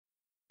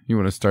You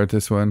want to start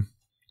this one?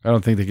 I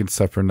don't think they can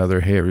suffer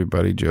another "Hey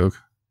everybody" joke.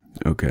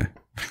 Okay.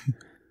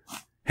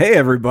 Hey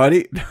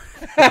everybody.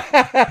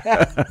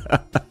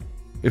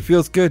 It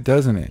feels good,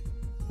 doesn't it?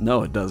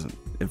 No, it doesn't.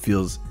 It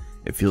feels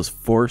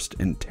forced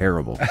and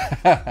terrible.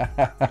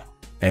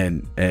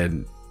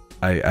 and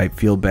I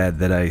feel bad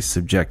that I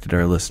subjected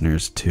our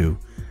listeners to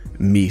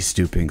me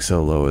stooping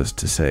so low as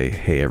to say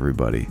 "Hey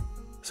everybody."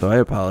 So I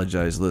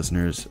apologize,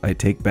 listeners. I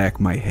take back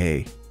my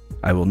 "hey."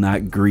 I will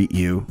not greet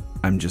you.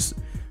 I'm just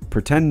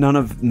pretend none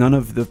of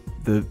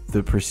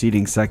the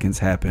preceding seconds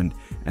happened,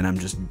 and I'm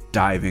just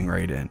diving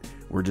right in.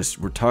 We're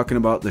talking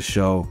about the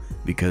show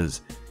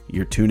because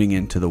you're tuning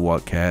into the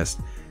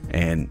Whatcast,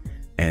 and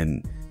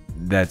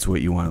that's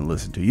what you want to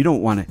listen to.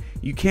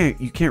 You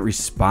can't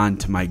respond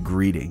to my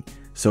greeting.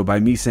 So by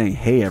me saying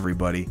 "Hey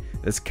everybody,"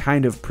 that's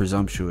kind of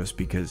presumptuous,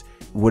 because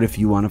what if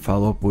you want to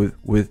follow up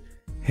with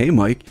 "Hey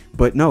Mike"?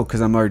 But no, because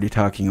I'm already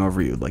talking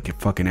over you like a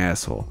fucking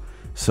asshole.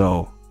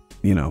 So,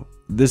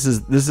 this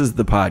is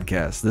the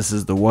podcast. This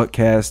is the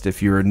Whatcast.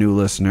 If you're a new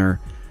listener,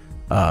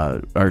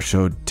 our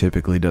show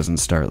typically doesn't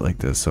start like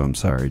this, so I'm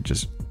sorry.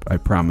 I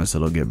promise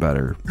it'll get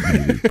better.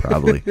 Maybe,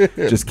 probably.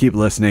 Just keep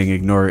listening.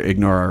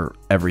 Ignore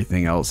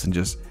everything else, and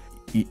just,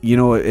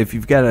 if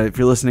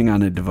you're listening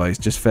on a device,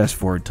 just fast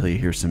forward till you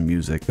hear some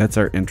music. That's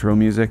our intro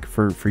music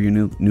for you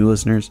new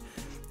listeners,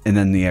 and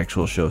then the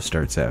actual show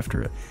starts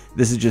after it.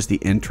 This is just the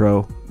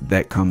intro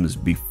that comes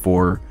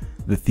before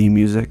the theme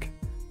music,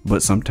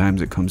 but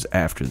sometimes it comes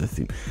after the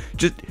theme.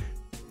 Just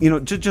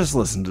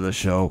listen to the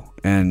show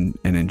and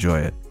enjoy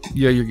it.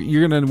 Yeah,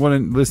 you're gonna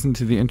want to listen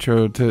to the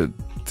intro to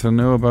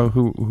know about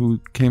who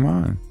came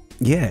on.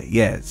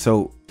 Yeah.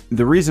 So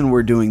the reason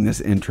we're doing this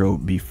intro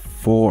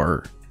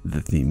before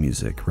the theme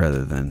music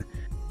rather than,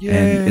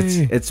 Yay.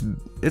 and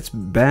it's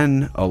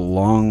been a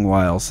long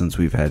while since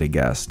we've had a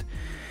guest,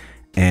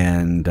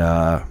 and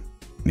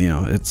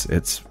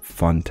it's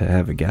fun to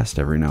have a guest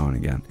every now and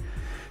again.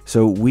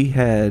 So we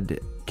had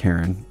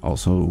Karen,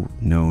 also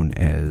known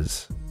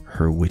as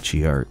Her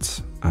Witchy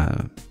Arts,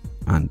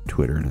 on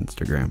Twitter and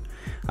Instagram.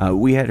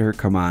 We had her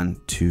come on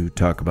to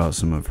talk about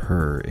some of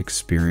her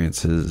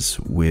experiences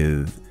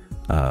with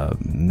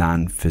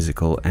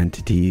non-physical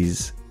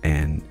entities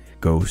and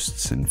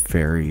ghosts and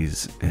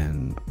fairies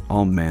and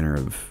all manner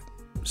of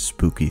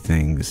spooky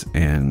things,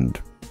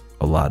 and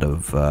a lot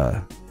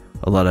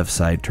of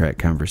sidetrack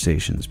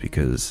conversations,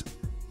 because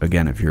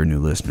again, if you're a new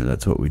listener,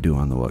 that's what we do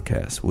on the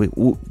Whatcast.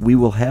 We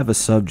will have a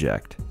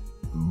subject,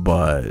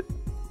 but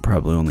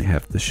probably only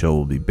half the show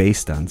will be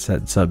based on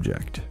said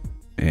subject,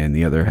 and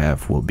the other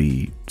half will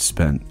be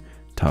spent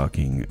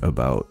talking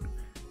about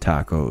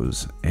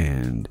tacos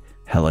and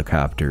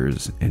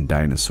helicopters and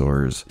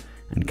dinosaurs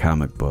and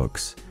comic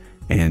books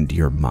and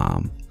your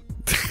mom.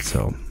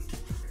 So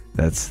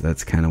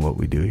that's kind of what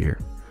we do here.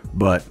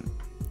 But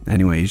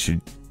anyway, you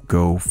should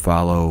go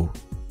follow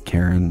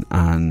Karen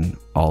on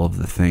all of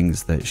the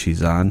things that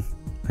she's on.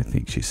 I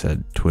think she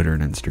said Twitter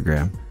and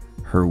Instagram.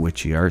 Her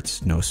Witchy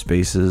Arts, no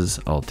spaces,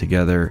 all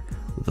together,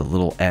 with a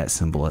little @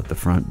 symbol at the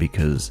front,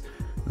 because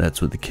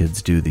that's what the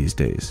kids do these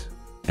days,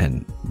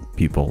 and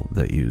people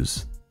that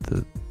use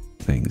the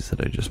things that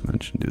I just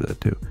mentioned do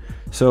that too.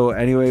 So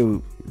anyway,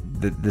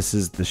 this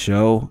is the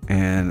show,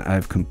 and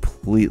I've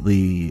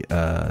completely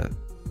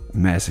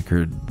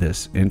massacred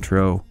this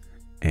intro,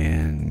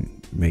 and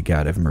may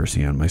God have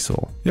mercy on my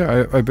soul.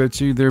 Yeah, I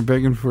bet you they're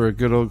begging for a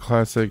good old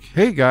classic,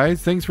 "Hey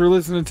guys, thanks for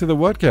listening to the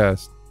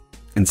Whatcast."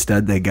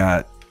 Instead, they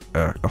got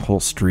a whole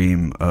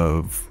stream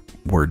of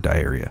word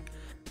diarrhea.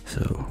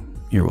 So,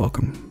 you're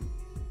welcome.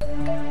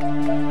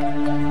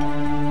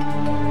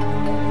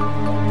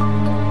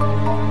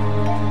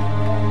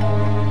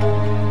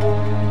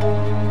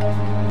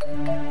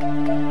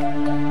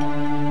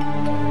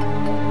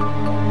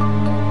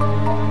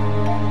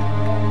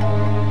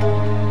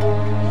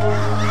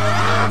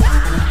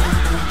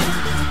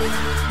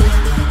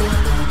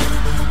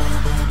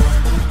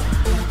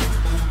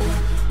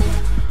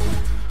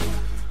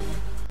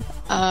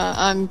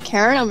 I'm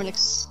Karen. I'm an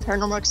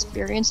paranormal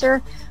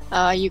experiencer.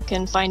 You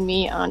can find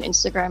me on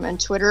Instagram and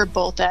Twitter,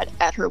 both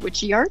at Her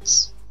Witchy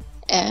Arts.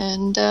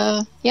 And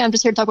I'm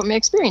just here to talk about my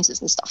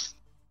experiences and stuff.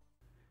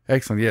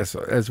 Excellent. Yes,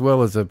 as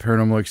well as a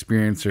paranormal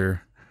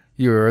experiencer,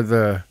 you are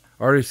the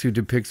artist who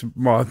depicts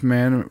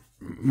Mothman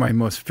my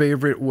most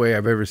favorite way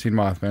I've ever seen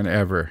Mothman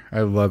ever.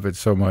 I love it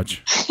so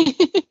much.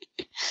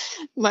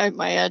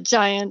 my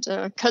giant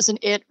cousin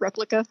It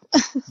replica.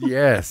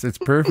 Yes, it's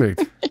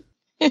perfect.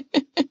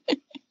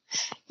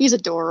 He's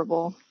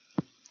adorable.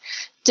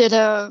 Did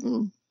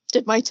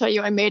Mike tell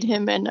you I made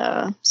him in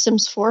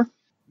Sims 4?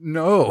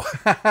 No.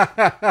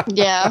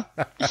 Yeah.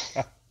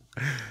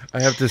 I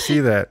have to see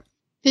that.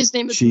 His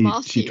name is She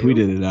Matthew.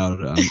 tweeted it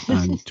out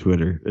on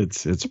Twitter.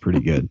 It's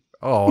pretty good.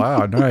 Oh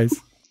wow, nice.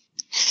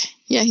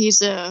 Yeah, he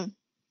has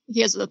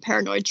a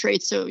paranoid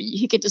trait, so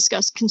he could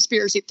discuss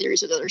conspiracy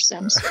theories with other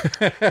Sims.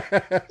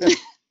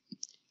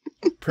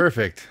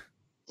 Perfect.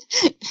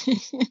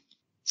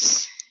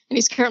 And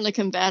he's currently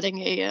combating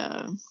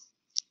a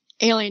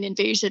alien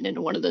invasion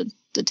in one of the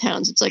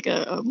towns. It's like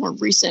a more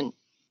recent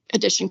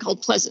edition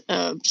called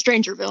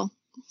Strangerville.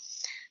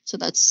 So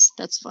that's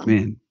fun.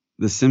 Man,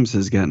 The Sims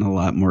has gotten a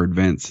lot more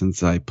advanced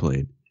since I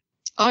played.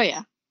 Oh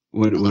yeah.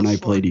 When I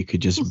played, you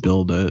could just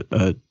build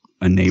a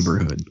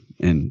neighborhood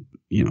and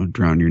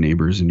drown your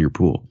neighbors in your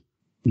pool.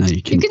 Now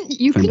you can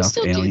fend off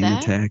still alien do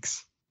that.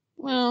 attacks.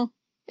 Well,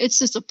 it's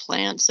just a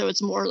plant, so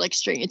it's more like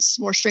It's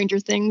more Stranger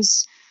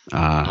Things.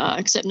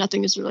 Except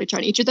nothing is really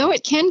trying to eat you, though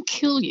it can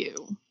kill you.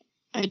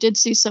 I did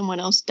see someone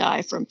else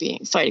die from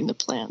fighting the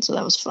plant, so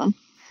that was fun.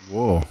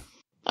 Whoa.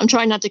 I'm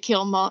trying not to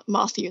kill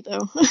Matthew,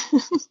 though.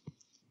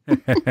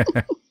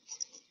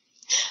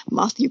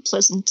 Matthew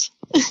Pleasant.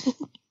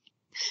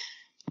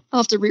 I'll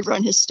have to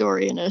rerun his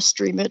story and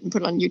stream it and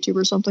put it on YouTube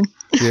or something.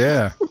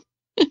 Yeah.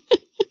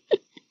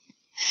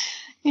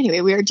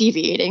 Anyway, we are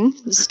deviating.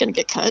 This is going to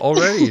get cut.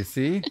 Already,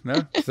 see?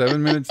 No,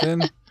 7 minutes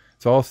in.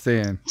 It's all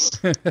staying.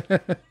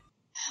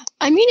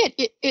 I mean,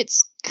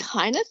 it's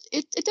kind of,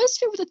 it does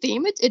fit with the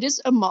theme. It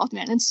is a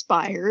Mothman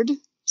inspired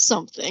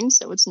something,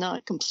 so it's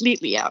not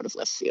completely out of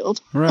left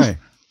field. Right.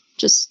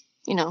 Just,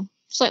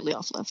 slightly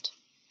off left.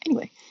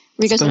 Anyway,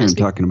 what do you guys I'm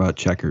talking about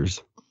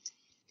Checkers.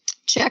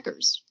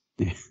 Checkers.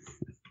 Yeah.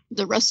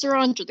 The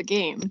restaurant or the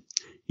game?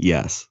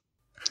 Yes.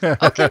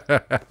 Okay.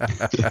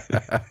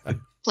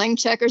 Playing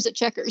checkers at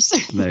Checkers.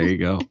 There you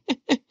go.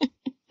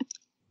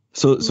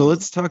 So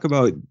let's talk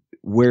about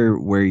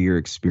where your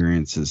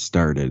experiences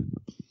started.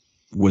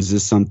 Was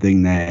this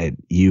something that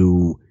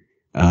you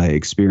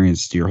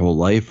experienced your whole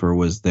life, or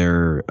was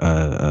there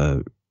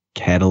a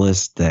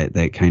catalyst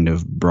that kind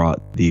of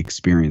brought the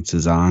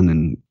experiences on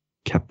and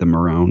kept them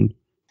around?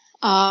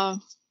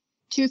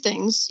 Two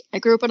things. I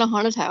grew up in a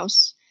haunted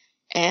house,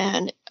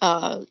 and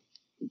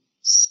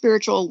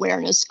spiritual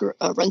awareness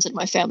runs in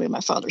my family on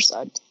my father's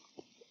side.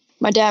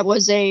 My dad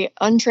was a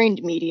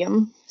untrained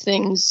medium.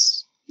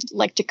 Things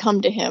like to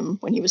come to him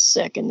when he was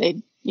sick, and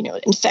they'd,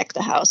 infect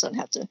the house and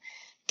have to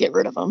get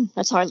rid of them.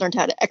 That's how I learned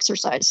how to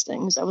exorcise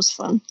things. That was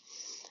fun.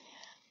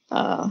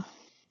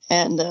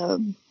 And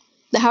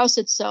the house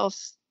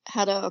itself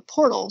had a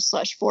portal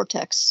 /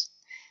 vortex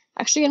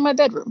actually in my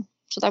bedroom.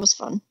 So that was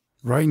fun.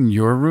 Right in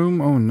your room?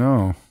 Oh,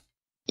 no.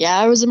 Yeah,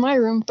 I was in my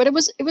room, but it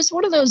was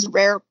one of those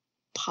rare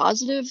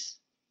positive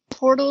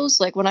portals.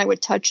 Like when I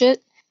would touch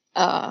it,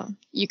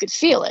 you could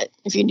feel it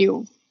if you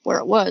knew where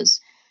it was.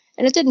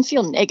 And it didn't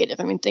feel negative.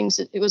 I mean,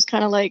 it was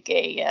kind of like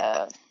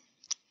I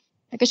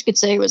guess you could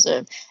say it was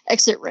a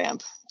exit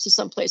ramp to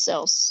someplace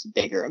else,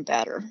 bigger and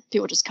badder.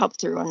 People just come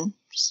through and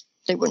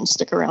they wouldn't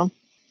stick around.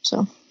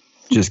 So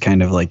just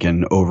kind of like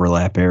an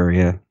overlap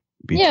area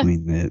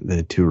between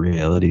the two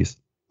realities.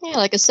 Yeah,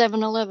 like a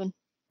 7-Eleven.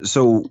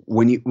 So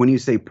when you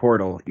say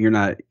portal, you're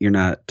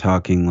not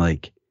talking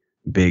like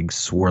big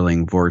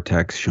swirling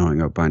vortex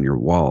showing up on your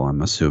wall.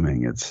 I'm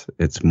assuming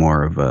it's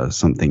more of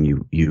something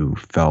you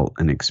felt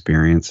and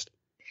experienced.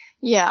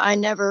 Yeah, I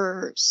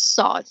never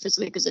saw it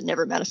physically because it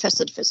never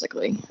manifested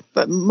physically.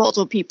 But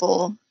multiple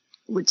people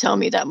would tell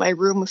me that my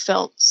room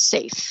felt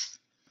safe,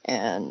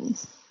 and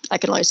I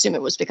can only assume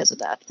it was because of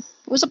that.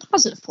 It was a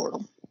positive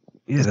portal.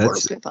 Yeah,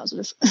 portal's good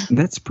positive.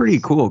 That's pretty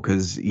cool,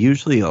 because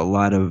usually a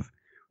lot of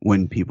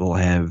when people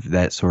have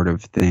that sort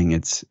of thing,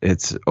 it's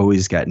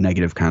always got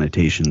negative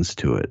connotations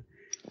to it.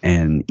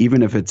 And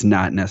even if it's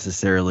not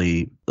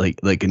necessarily like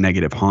a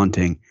negative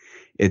haunting,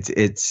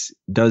 it's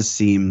does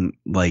seem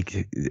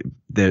like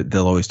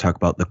they'll always talk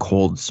about the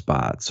cold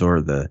spots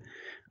or the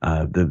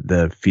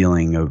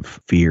feeling of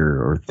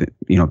fear or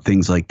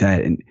things like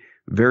that. And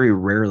very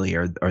rarely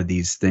are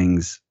these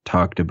things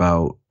talked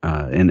about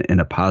in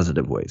a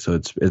positive way. So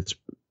it's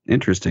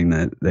interesting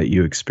that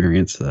you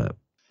experienced that.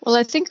 Well,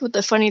 I think what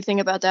the funny thing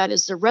about that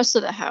is the rest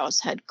of the house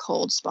had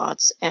cold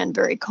spots and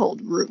very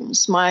cold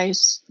rooms.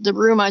 The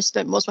room I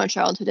spent most of my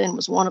childhood in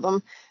was one of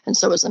them, and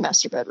so was the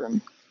master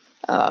bedroom.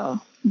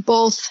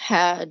 Both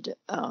had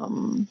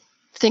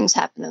things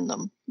happen in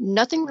them.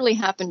 Nothing really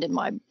happened in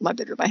my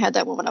bedroom. I had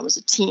that one when I was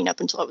a teen up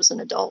until I was an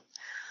adult.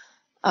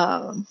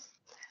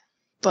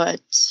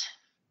 But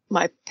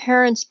my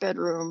parents'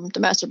 bedroom, the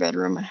master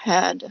bedroom,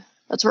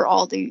 that's where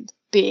all the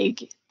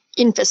big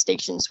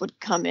infestations would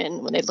come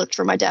in when they looked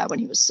for my dad when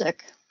he was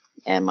sick.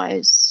 And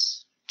my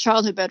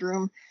childhood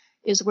bedroom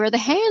is where the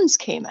hands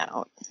came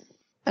out.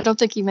 I don't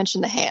think you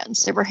mentioned the hands.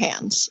 They were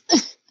hands.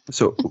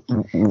 So,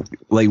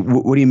 like,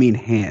 what do you mean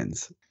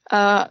hands?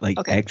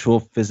 Okay.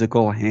 Actual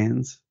physical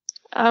hands?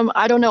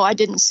 I don't know. I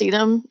didn't see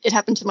them. It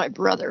happened to my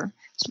brother.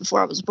 It's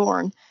before I was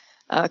born,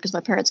 because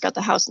my parents got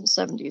the house in the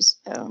 70s.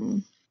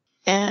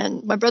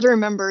 And my brother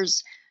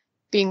remembers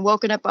being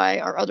woken up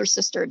by our other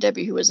sister,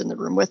 Debbie, who was in the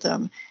room with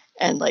him,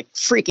 and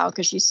freak out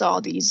because she saw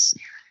these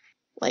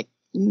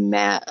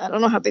I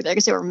don't know how big, I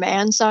guess they were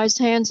man-sized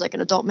hands, like an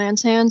adult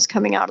man's hands,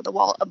 coming out of the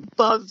wall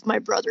above my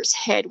brother's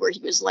head where he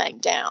was laying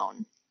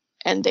down.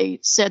 And they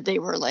said they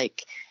were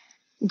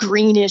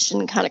greenish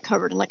and kind of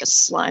covered in a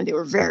slime. They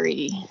were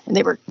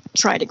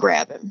trying to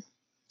grab him,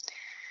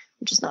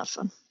 which is not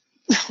fun.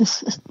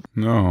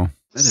 No.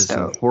 That is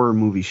some horror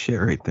movie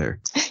shit right there.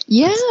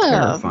 Yeah. That's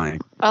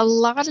terrifying. A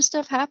lot of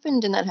stuff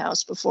happened in that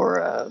house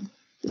before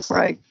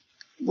I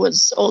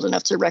was old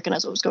enough to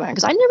recognize what was going on.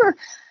 Because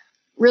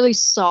really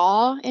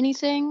saw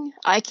anything.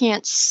 I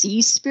can't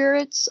see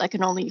spirits. I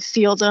can only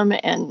feel them.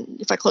 And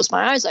if I close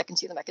my eyes, I can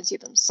see them. I can see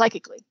them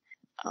psychically.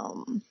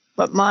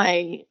 But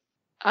I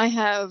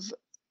have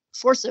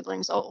 4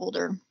 siblings, all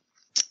older.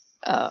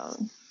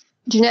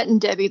 Jeanette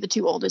and Debbie, the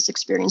 2 oldest,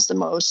 experienced the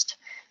most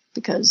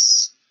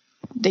because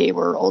they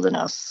were old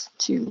enough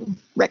to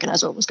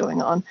recognize what was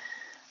going on.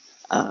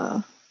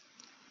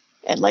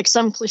 And like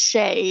some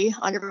cliche,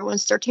 on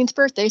everyone's 13th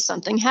birthday,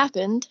 something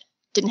happened.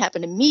 Didn't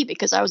happen to me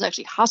because I was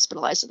actually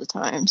hospitalized at the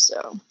time.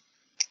 So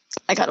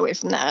I got away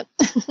from that.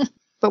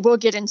 But we'll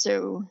get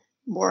into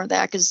more of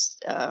that because,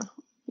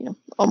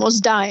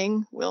 almost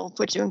dying will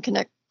put you in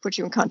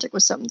contact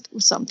with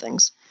some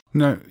things.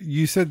 Now,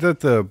 you said that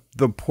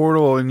the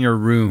portal in your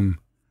room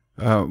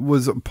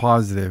was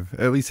positive.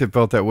 At least it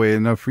felt that way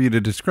enough for you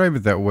to describe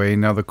it that way.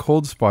 Now, the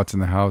cold spots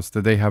in the house,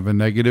 did they have a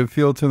negative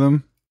feel to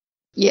them?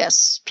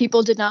 Yes.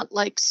 People did not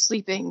like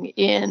sleeping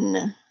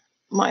in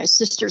my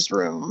sister's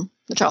room,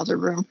 the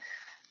childhood room,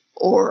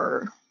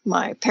 or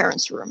my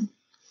parents' room.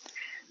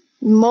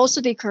 Most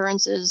of the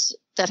occurrences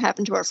that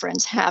happened to our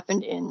friends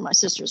happened in my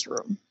sister's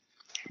room.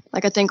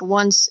 Like I think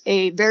once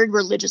a very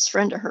religious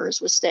friend of hers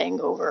was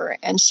staying over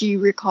and she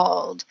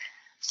recalled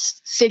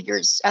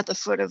figures at the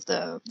foot of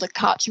the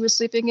cot she was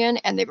sleeping in,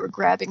 and they were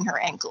grabbing her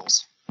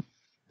ankles.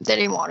 They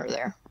didn't want her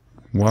there.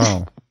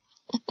 Wow.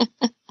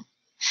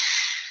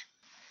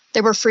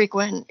 There were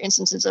frequent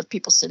instances of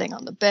people sitting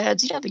on the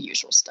beds, the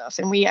usual stuff.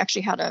 And we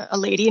actually had a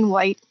lady in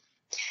white.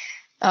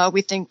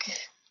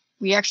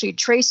 We actually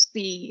traced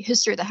the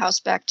history of the house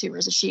back to her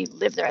as she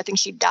lived there. I think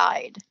she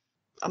died,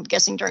 I'm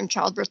guessing during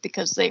childbirth,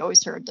 because they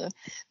always heard the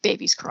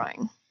babies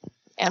crying.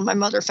 And my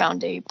mother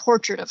found a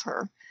portrait of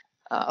her,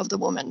 of the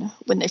woman,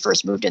 when they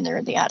first moved in there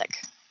in the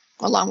attic,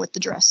 along with the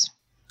dress.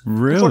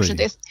 Really?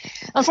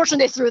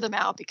 Unfortunately, they threw them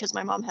out because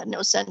my mom had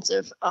no sense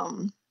of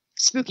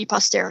spooky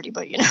posterity,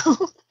 but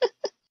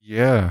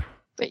Yeah.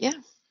 But yeah.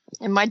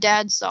 And my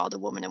dad saw the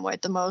woman in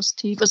white the most.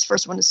 He was the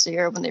first one to see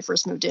her when they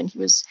first moved in. He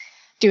was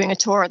doing a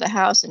tour of the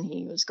house and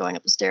he was going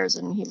up the stairs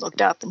and he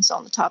looked up and saw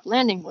on the top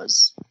landing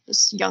was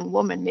this young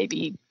woman,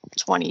 maybe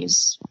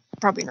 20s,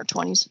 probably in her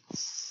 20s,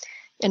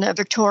 in a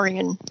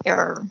Victorian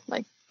era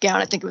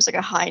gown. I think it was like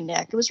a high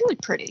neck. It was really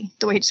pretty.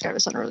 The way he described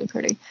it sounded really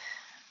pretty.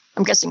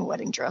 I'm guessing a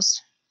wedding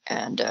dress.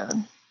 And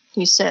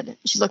he said,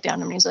 she looked down at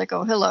him and he's like,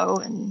 "Oh, hello."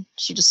 And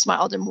she just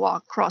smiled and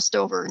crossed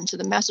over into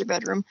the master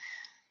bedroom.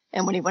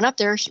 And when he went up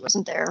there, she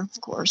wasn't there,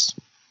 of course,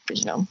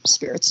 because,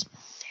 spirits.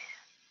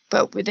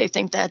 But they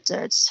think that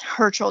it's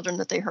her children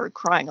that they heard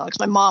crying. Because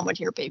my mom would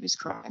hear babies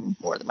crying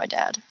more than my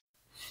dad.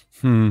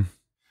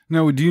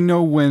 Now, do you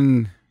know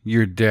when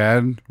your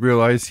dad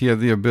realized he had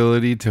the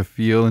ability to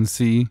feel and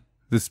see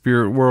the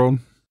spirit world?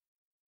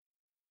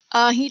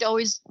 He'd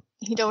always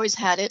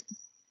had it.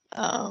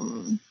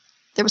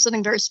 There was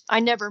something I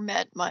never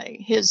met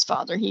his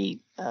father.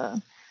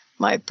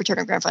 My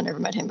paternal grandfather, never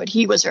met him, but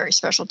he was very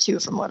special too,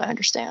 from what I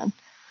understand.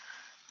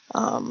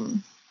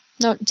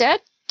 No,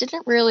 Dad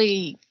didn't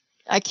really.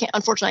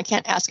 Unfortunately, I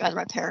can't ask either of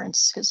my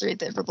parents because they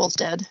were both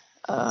dead.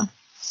 No,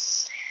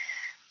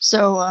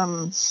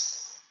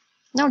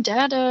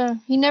 Dad,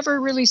 he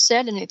never really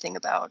said anything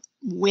about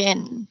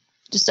when.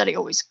 Just that he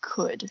always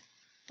could,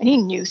 and he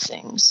knew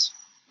things.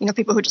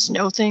 People who just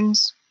know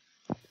things.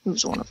 He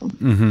was one of them.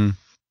 Mm-hmm.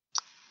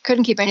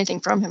 Couldn't keep anything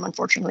from him,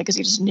 unfortunately, because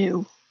he just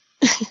knew.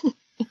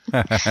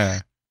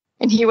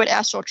 And he would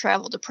astral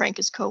travel to prank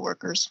his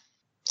coworkers.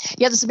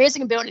 He had this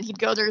amazing ability, and he'd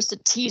go there just to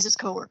tease his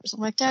coworkers.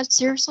 I'm like, Dad,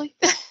 seriously?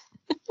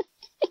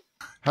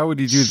 How would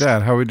he do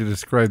that? How would you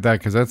describe that?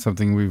 Because that's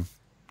something we've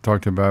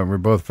talked about and we're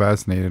both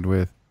fascinated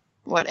with.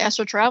 What,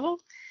 astral travel?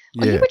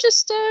 Yeah. Well, he would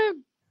just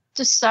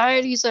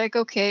decide, he's like,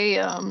 okay,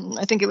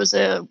 I think it was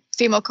a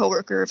female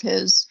coworker of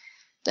his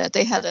that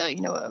they had a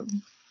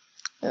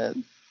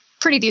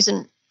pretty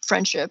decent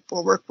friendship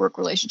or work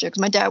relationship.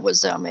 Because my dad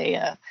was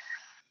a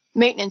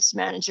maintenance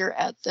manager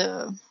at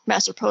the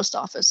Master Post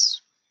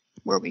Office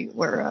where we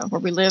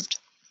lived,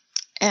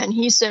 and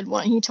he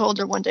told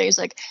her one day, he's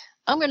like,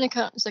 I'm gonna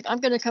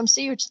come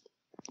see you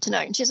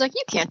tonight, and she's like,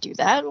 you can't do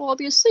that, well, I'll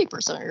be asleep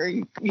or something, or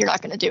you're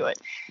not gonna do it.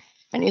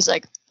 And he's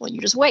like, well,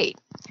 you just wait.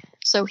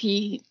 So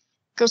he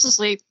goes to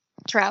sleep,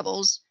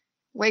 travels,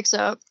 wakes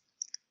up,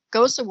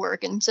 goes to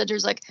work, and said,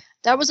 there's like,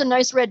 that was a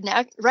nice red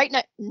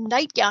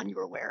nightgown you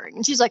were wearing.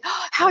 And she's like,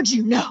 oh, how'd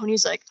you know? And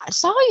he's like, I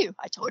saw you.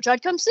 I told you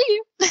I'd come see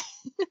you.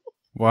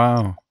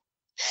 Wow.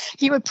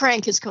 He would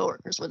prank his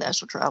coworkers with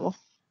astral travel.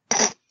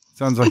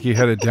 Sounds like he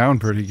had it down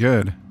pretty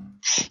good.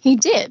 He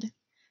did,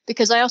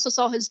 because I also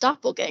saw his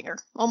doppelganger.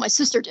 Well, my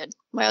sister did.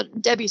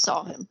 Debbie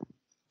saw him,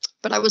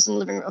 but I was in the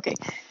living room. Okay,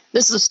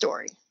 this is a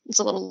story. It's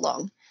a little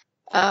long.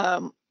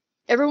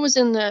 Everyone was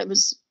it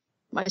was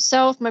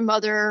myself, my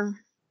mother,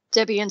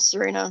 Debbie, and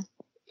Serena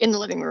in the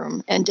living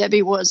room, and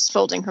Debbie was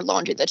folding her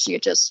laundry that she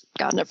had just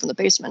gotten up from the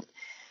basement,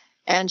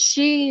 and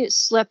she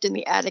slept in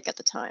the attic at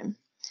the time,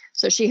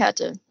 so she had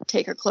to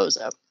take her clothes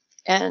up.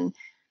 And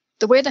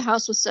the way the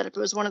house was set up, it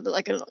was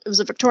it was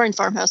a Victorian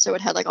farmhouse, so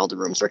it had all the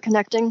rooms were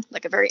connecting,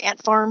 like a very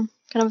ant farm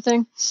kind of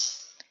thing.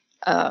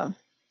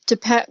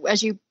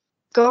 As you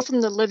go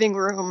from the living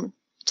room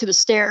to the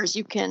stairs,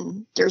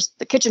 there's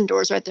the kitchen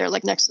doors right there,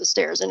 like next to the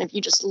stairs. And if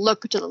you just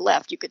look to the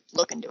left, you could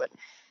look into it.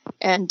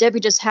 And Debbie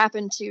just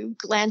happened to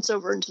glance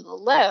over into the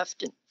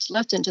left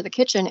into the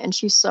kitchen, and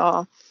she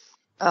saw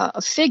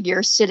a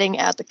figure sitting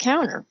at the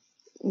counter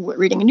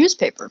reading a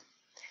newspaper.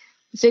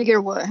 The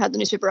figure had the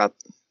newspaper up,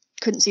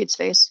 couldn't see its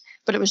face,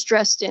 but it was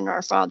dressed in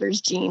our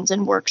father's jeans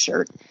and work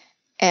shirt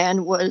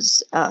and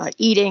was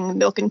eating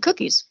milk and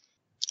cookies.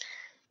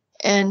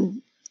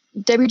 And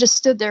Debbie just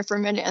stood there for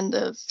a minute, and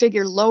the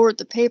figure lowered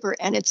the paper,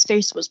 and its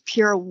face was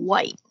pure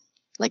white.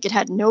 Like it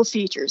had no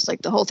features.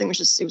 Like the whole thing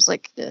was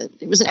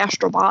it was an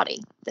astral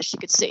body that she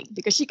could see,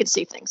 because she could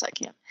see things I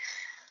can't.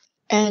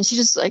 And she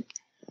just like,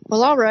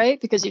 well, all right,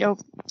 because,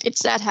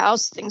 it's that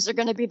house. Things are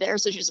going to be there.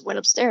 So she just went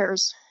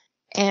upstairs.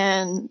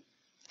 And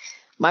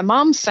my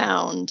mom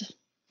found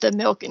the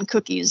milk and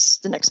cookies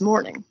the next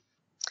morning.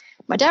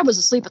 My dad was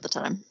asleep at the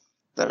time,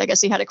 but I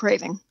guess he had a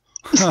craving.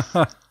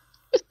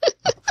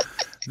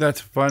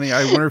 That's funny.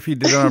 I wonder if he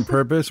did it on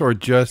purpose, or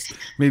just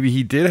maybe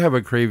he did have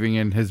a craving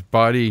and his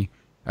body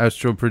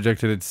astral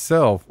projected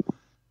itself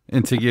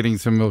into getting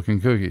some milk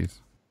and cookies.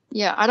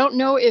 Yeah, I don't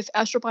know if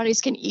astral bodies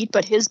can eat,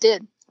 but his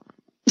did.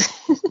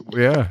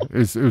 Yeah,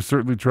 it was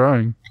certainly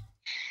trying.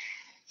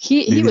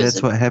 Maybe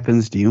that's what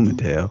happens to you,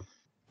 Mateo.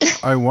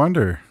 I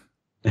wonder.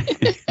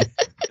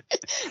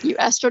 You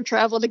astral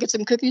travel to get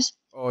some cookies?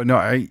 Oh, no,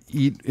 I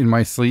eat in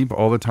my sleep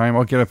all the time.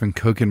 I'll get up and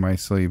cook in my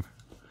sleep.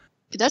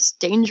 That's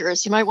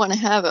dangerous. You might want to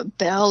have a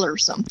bell or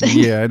something.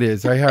 Yeah, it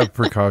is. I have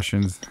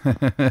precautions.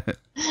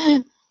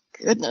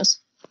 Goodness.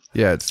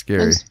 Yeah, it's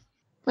scary.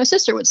 My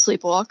sister would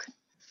sleepwalk.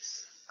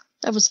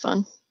 That was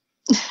fun.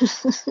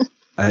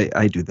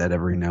 I do that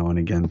every now and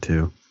again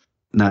too.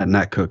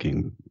 Not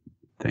cooking,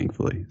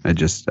 thankfully. I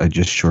just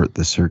short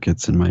the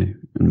circuits in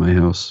my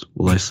house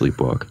while I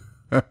sleepwalk.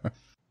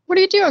 What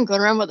are you doing?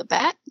 Going around with a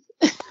bat?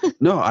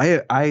 No,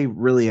 I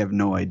really have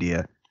no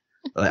idea.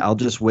 I'll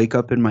just wake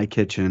up in my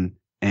kitchen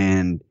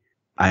and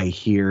I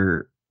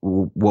hear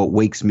what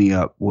wakes me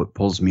up. What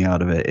pulls me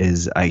out of it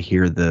is I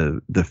hear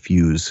the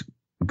fuse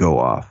go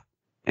off,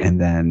 and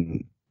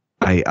then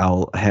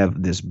I'll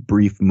have this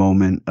brief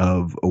moment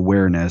of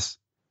awareness,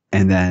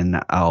 and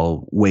then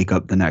I'll wake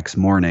up the next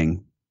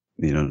morning,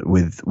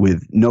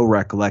 with no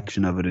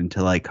recollection of it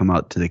until I come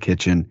out to the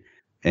kitchen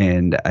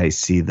and I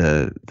see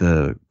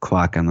the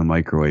clock on the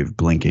microwave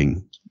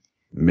blinking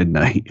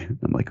midnight.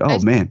 I'm like, oh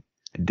man,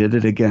 I did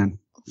it again.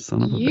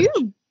 Son of a bitch.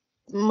 You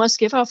must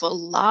give off a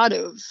lot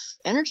of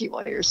energy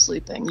while you're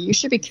sleeping. You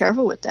should be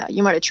careful with that.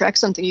 You might attract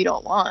something you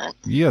don't want.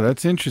 Yeah,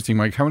 that's interesting,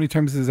 Mike. How many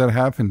times has that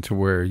happened to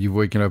where you've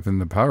waken up and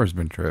the power's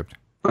been tripped?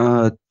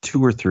 2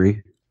 or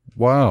 3.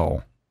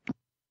 Wow.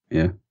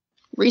 Yeah.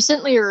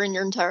 Recently or in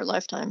your entire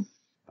lifetime?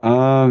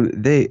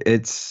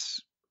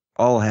 It's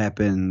all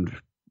happened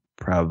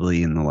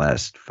probably in the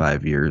last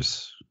 5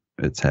 years.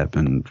 It's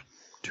happened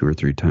 2 or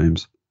 3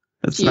 times.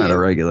 It's not a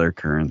regular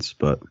occurrence,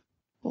 but.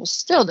 Well,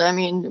 still, I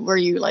mean, were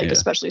you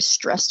especially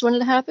stressed when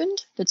it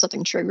happened? Did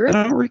something trigger it?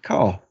 I don't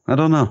recall. I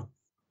don't know.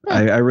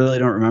 I really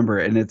don't remember.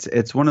 And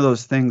it's one of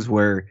those things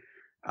where,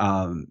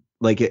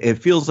 it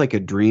feels like a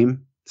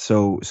dream.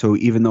 So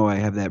even though I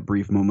have that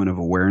brief moment of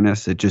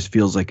awareness, it just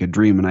feels like a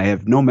dream. And I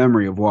have no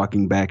memory of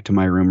walking back to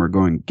my room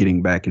or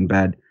getting back in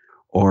bed,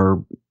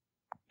 or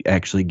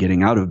actually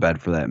getting out of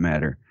bed for that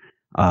matter.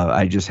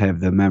 I just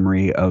have the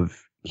memory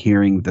of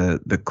hearing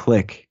the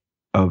click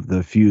of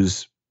the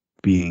fuse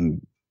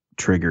being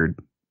triggered,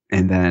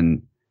 and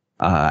then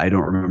I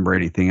don't remember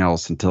anything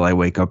else until I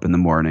wake up in the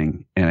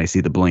morning and I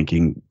see the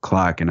blinking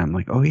clock, and I'm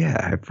like, oh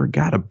yeah, I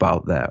forgot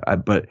about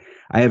that. But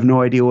I have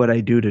no idea what I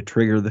do to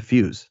trigger the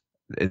fuse.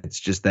 It's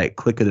just that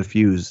click of the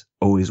fuse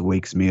always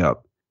wakes me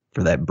up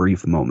for that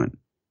brief moment.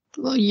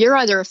 Well, you're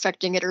either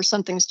affecting it or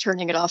something's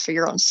turning it off for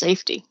your own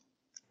safety.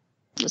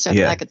 That's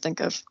something I could think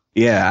of.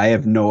 Yeah, I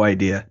have no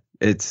idea.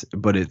 It's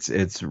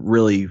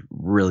really,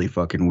 really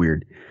fucking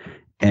weird.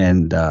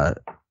 And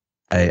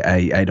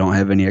I don't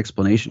have any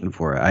explanation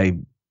for it. I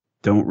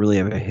don't really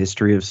have a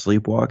history of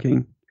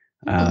sleepwalking.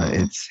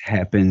 It's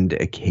happened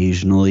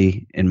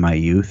occasionally in my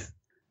youth,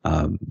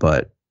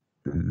 but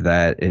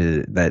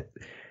that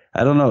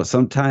I don't know.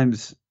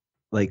 Sometimes,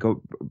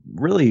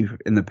 really,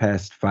 in the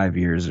past 5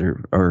 years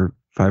or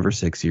 5 or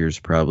 6 years,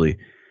 probably,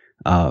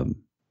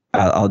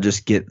 I'll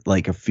just get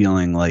a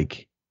feeling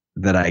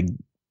that I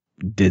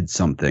did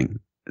something.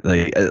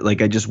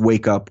 Like I just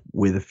wake up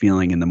with a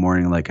feeling in the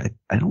morning,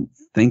 I don't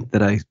think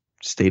that I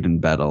stayed in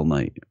bed all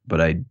night,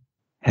 but I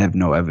have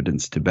no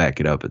evidence to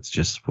back it up. It's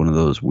just one of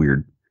those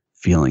weird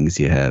feelings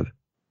you have.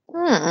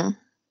 And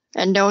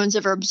no one's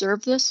ever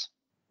observed this?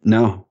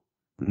 No.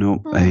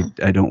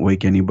 I don't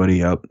wake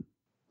anybody up.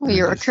 Well,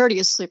 you're a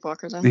courteous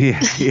sleepwalker then.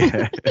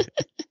 Yeah.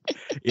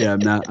 Yeah,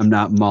 I'm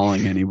not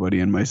mauling anybody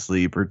in my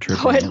sleep or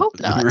tripping. Oh, I'd hope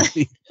not.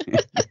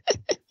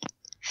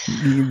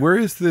 Where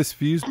is this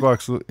fuse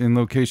box in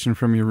location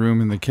from your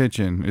room in the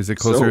kitchen? Is it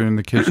closer in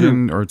the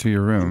kitchen or to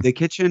your room? The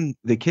kitchen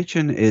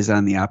is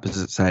on the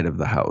opposite side of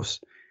the house.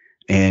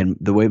 And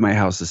the way my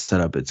house is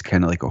set up, it's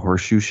kind of like a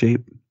horseshoe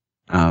shape,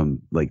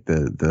 like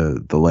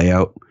the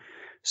layout.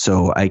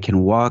 So I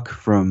can walk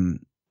from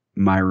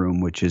my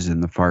room, which is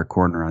in the far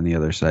corner on the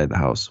other side of the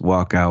house,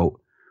 walk out,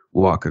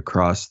 walk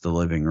across the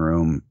living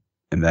room,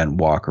 and then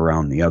walk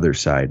around the other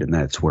side, and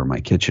that's where my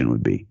kitchen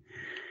would be.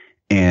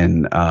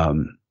 And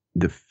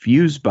the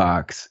fuse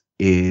box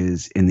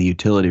is in the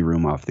utility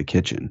room off the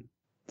kitchen.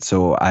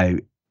 So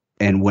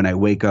when I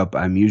wake up,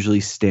 I'm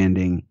usually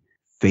standing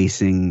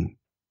facing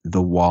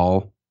the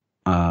wall,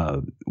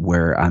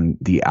 where on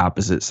the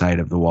opposite side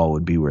of the wall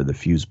would be where the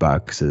fuse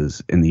box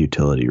is in the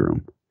utility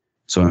room.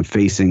 So I'm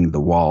facing the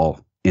wall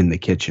in the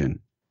kitchen,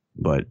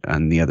 but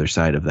on the other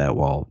side of that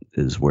wall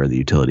is where the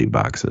utility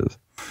box is.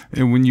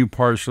 And when you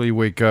partially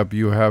wake up,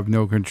 you have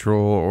no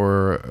control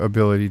or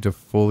ability to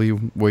fully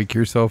wake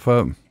yourself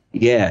up?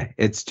 Yeah,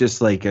 it's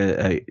just like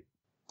a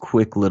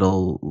quick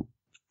little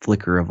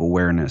flicker of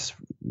awareness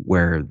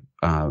where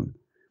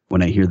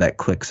when I hear that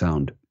click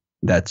sound,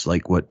 that's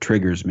like what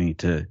triggers me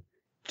to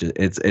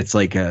it's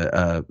like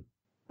a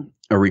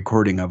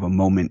recording of a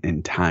moment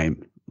in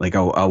time. Like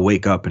I'll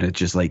wake up and it's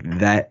just like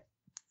that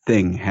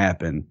thing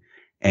happened,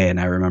 and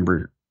I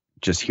remember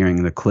just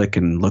hearing the click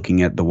and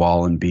looking at the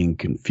wall and being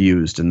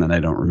confused, and then I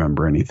don't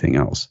remember anything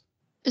else.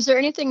 Is there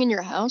anything in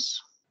your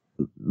house?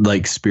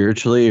 Like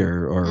spiritually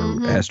or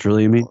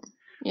astrally, I mean?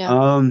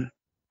 Yeah.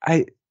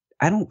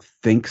 I don't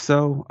think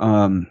so.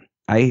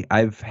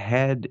 I've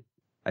had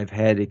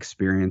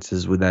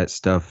experiences with that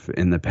stuff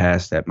in the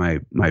past at my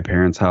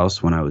parents'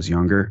 house when I was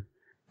younger.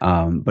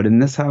 But in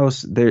this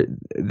house,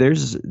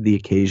 there's the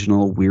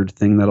occasional weird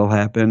thing that'll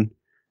happen,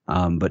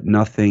 but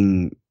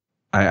nothing.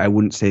 I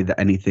wouldn't say that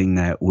anything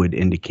that would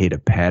indicate a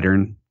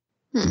pattern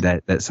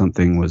that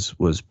something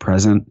was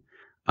present.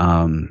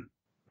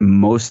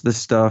 Most of the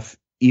stuff,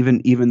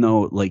 even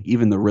though like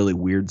even the really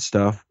weird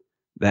stuff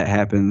that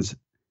happens,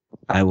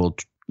 I will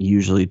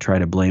usually try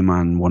to blame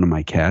on one of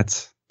my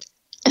cats.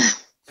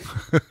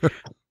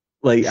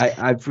 Like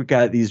I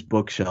forgot these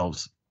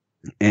bookshelves,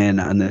 and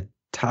on the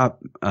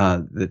top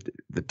the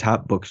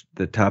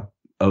top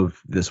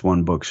of this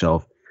one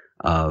bookshelf,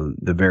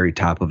 the very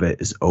top of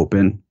it is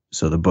open,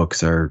 so the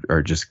books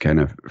are just kind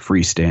of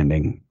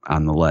freestanding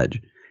on the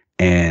ledge,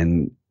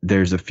 and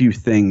there's a few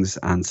things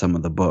on some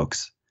of the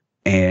books,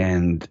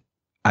 and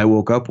I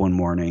woke up one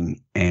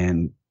morning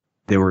and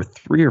there were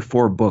 3 or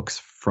 4 books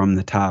from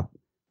the top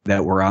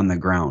that were on the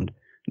ground.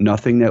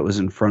 Nothing that was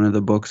in front of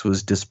the books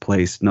was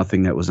displaced.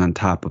 Nothing that was on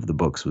top of the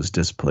books was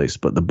displaced,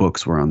 but the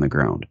books were on the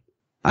ground.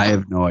 I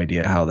have no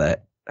idea how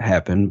that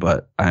happened,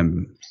 but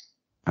I'm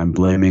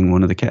blaming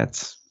one of the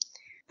cats.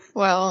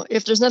 Well,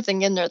 if there's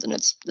nothing in there, then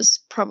this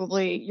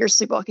probably your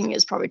sleepwalking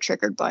is probably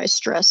triggered by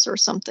stress or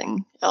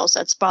something else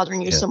that's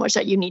bothering you so much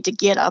that you need to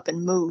get up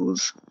and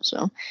move.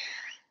 So,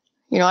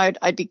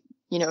 I'd be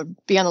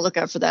be on the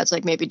lookout for that. It's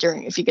like maybe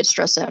if you get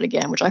stressed out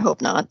again, which I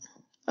hope not.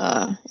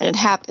 And it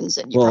happens,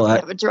 and you probably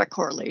have a direct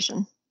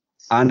correlation.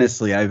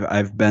 Honestly,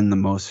 I've been the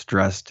most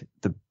stressed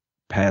the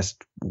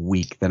past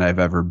week that I've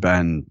ever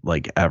been,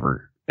 like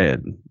ever,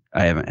 and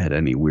I haven't had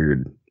any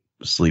weird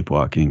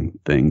sleepwalking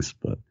things,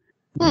 but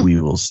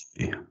we will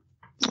see.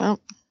 Well,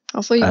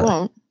 hopefully you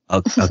won't.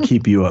 I'll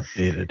keep you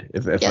updated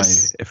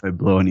if I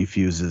blow any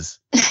fuses.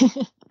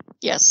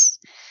 Yes,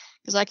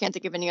 because I can't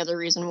think of any other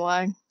reason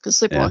why. Because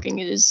sleepwalking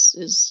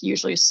is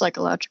usually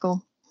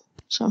psychological,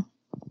 so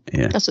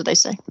that's what they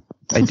say.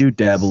 I do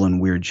dabble in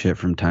weird shit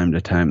from time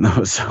to time,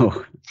 though,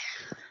 so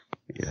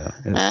yeah.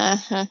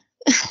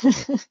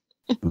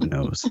 Who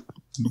knows?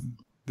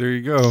 There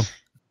you go.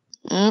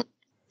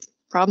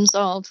 Problem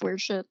solved. Weird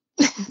shit.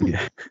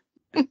 Yeah.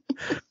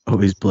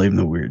 Always blame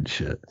the weird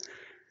shit.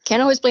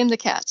 Can't always blame the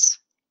cats.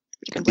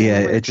 You can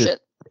blame the weird shit.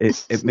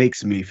 It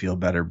makes me feel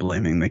better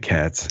blaming the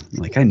cats.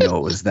 Like, I know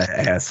it was that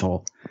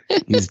asshole.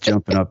 He's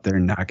jumping up there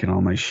and knocking all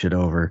my shit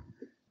over.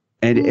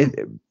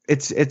 And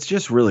it's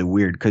just really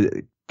weird because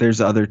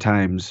there's other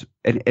times,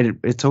 and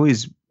it's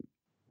always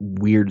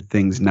weird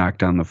things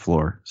knocked on the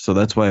floor. So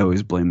that's why I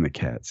always blame the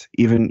cats.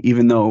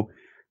 Even though,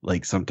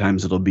 like,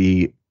 sometimes it'll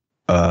be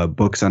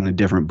books on a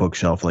different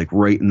bookshelf, like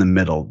right in the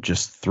middle,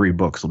 just 3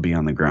 books will be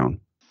on the ground.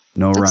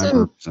 No rhyme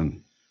or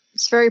reason.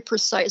 It's very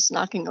precise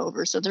knocking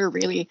over, so they're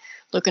really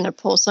looking to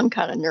pull some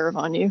kind of nerve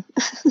on you.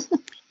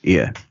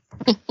 Yeah.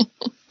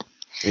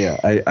 Yeah,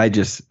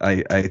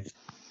 I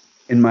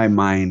in my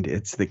mind,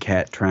 it's the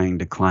cat trying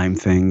to climb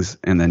things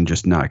and then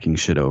just knocking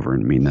shit over,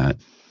 and me not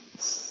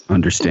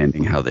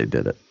understanding how they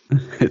did it.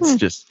 It's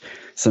just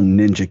some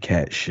ninja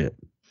cat shit.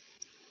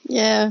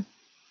 Yeah.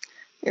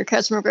 Your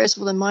cat's more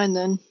graceful than mine,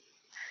 then.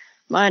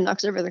 Mine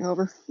knocks everything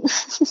over.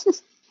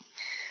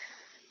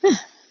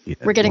 Yeah,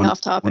 we're getting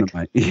off topic.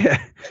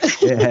 Yeah,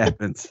 it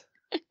happens.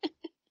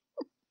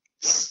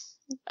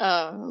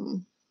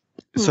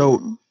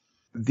 So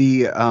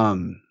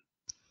the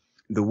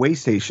way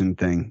station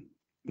thing,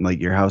 like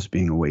your house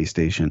being a way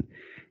station,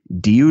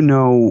 do you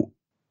know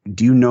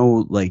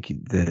like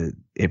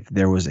if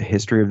there was a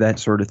history of that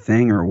sort of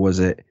thing, or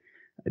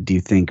do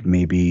you think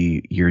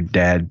maybe your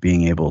dad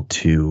being able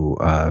to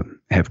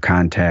have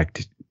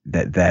contact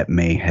that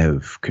may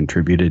have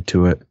contributed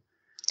to it?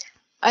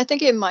 I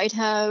think it might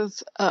have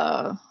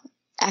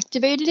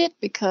activated it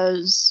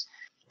because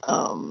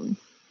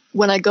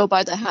When I go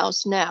by the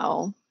house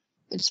now,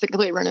 it's been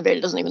completely renovated.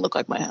 It doesn't even look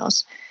like my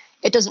house.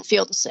 It doesn't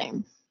feel the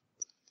same.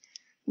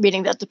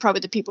 Meaning that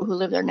probably the people who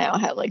live there now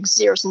have like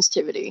zero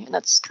sensitivity. And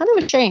that's kind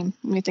of a shame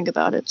when you think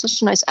about it. It's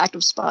such a nice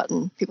active spot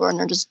and people are in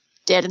there just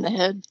dead in the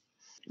head.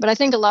 But I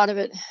think a lot of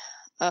it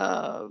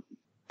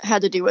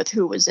had to do with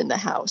who was in the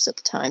house at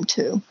the time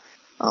too.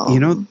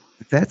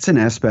 That's an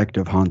aspect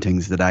of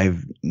hauntings that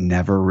I've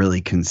never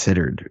really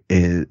considered.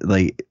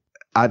 Like,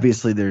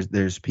 obviously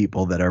there's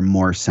people that are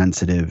more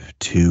sensitive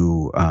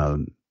to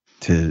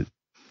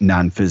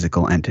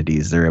non-physical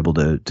entities. They're able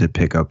to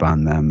pick up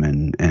on them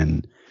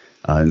and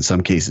in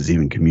some cases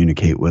even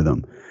communicate with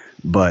them.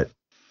 But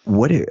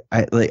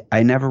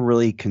I never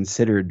really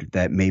considered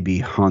that maybe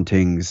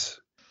hauntings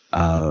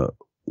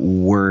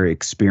were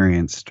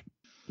experienced,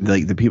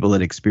 like the people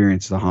that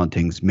experience the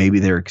hauntings, maybe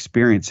they're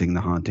experiencing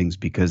the hauntings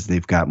because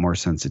they've got more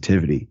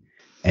sensitivity,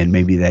 and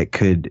maybe that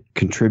could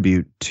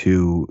contribute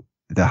to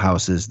the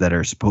houses that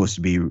are supposed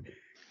to be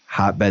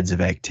hotbeds of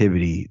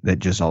activity that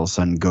just all of a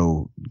sudden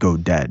go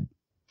dead,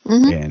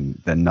 and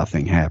then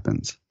nothing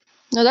happens.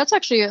 No, that's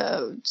actually,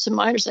 to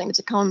my understanding, it's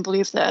a common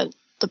belief that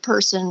the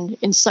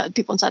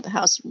people inside the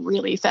house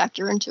really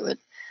factor into it,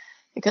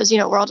 because,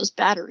 we're all just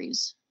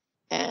batteries.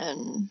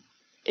 And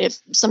if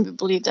some people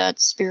believe that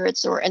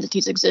spirits or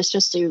entities exist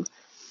just to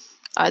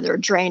either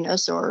drain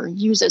us or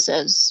use us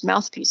as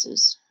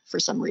mouthpieces for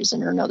some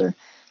reason or another,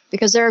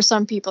 because there are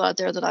some people out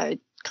there that I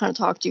kind of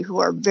talk to who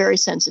are very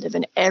sensitive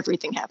and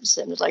everything happens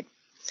to them. It's like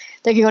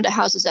they can go to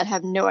houses that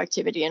have no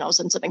activity and all of a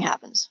sudden something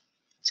happens.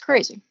 It's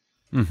crazy.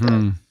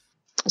 Mm-hmm.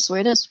 That's the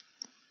way it is.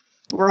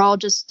 We're all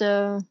just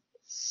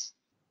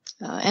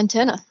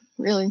antenna,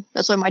 really.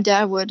 That's why my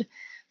dad would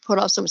put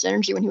off so much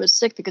energy when he was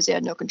sick, because he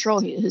had no control.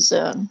 His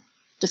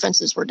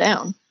defenses were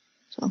down.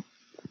 So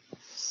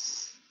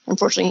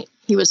unfortunately,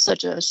 he was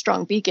such a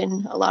strong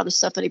beacon. A lot of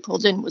stuff that he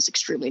pulled in was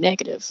extremely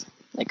negative,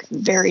 like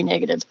very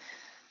negative.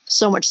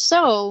 So much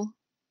so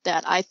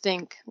that I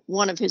think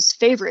one of his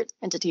favorite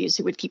entities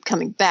who would keep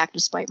coming back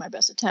despite my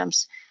best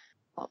attempts,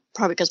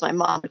 probably because my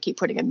mom would keep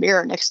putting a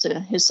mirror next to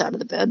his side of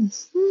the bed,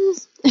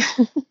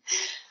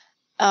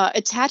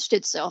 attached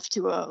itself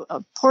to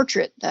a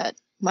portrait that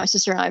my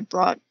sister and I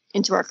brought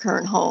into our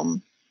current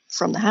home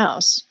from the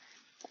house.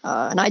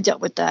 And I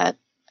dealt with that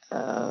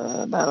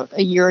about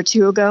a year or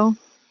two ago.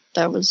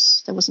 That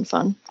wasn't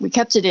fun. We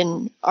kept it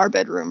in our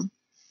bedroom.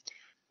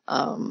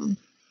 And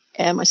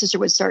my sister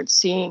would start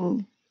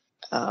seeing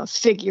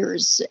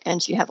figures,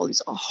 and she'd have all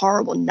these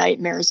horrible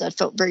nightmares that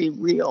felt very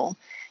real.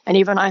 And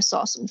even I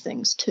saw some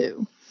things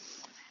too.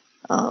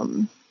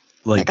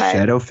 Like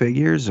shadow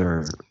figures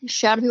or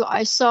shadow people.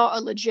 I saw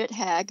a legit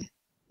hag.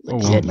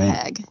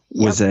 Hag.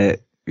 Yep. Was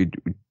it?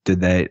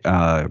 Did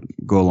that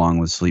go along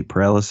with sleep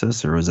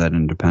paralysis, or was that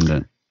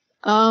independent?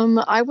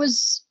 I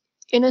was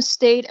in a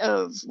state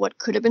of what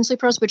could have been sleep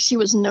paralysis, but she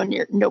was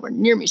nowhere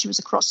near me. She was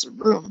across the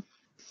room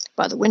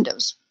by the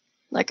windows.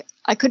 Like,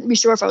 I couldn't be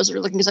sure if I was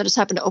really looking, because I just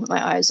happened to open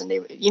my eyes, and they,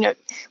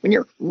 when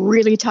you're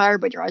really tired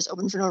but your eyes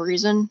open for no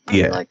reason,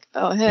 you're like,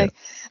 oh, hey. Yeah.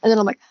 And then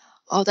I'm like,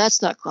 oh,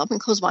 that's not cool. I'm going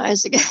to close my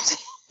eyes again.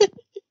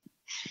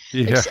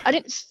 Yeah. Like, I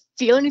didn't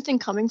feel anything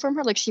coming from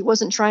her. Like, she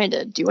wasn't trying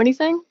to do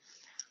anything.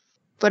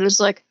 But it was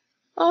like,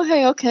 oh,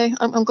 hey, okay,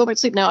 I'm going back to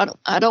sleep now.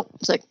 I don't.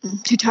 It's like,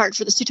 too tired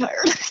for this, too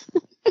tired.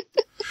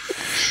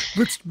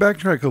 Let's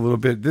backtrack a little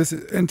bit. This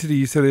entity,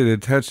 you said it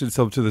attached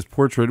itself to this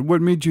portrait.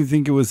 What made you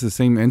think it was the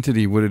same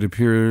entity? Would it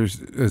appear as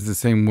the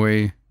same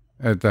way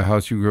at the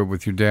house you grew up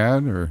with your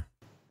dad, or?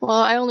 Well,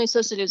 I only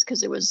associated it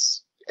because it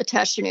was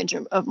attached to an image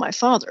of my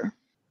father.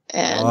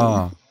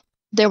 And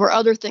there were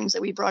other things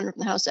that we brought in from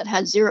the house that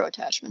had zero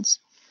attachments.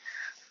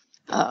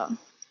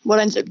 What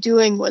I ended up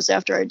doing was,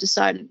 after I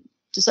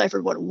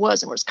deciphered what it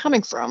was and where it's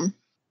coming from,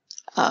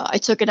 I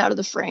took it out of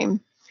the frame,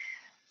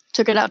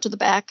 took it out to the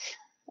back.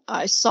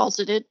 I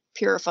salted it,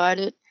 purified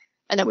it,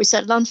 and then we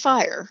set it on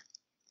fire,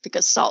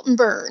 because salt and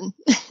burn.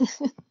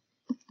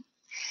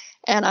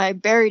 And I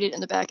buried it in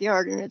the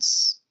backyard, and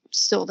it's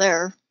still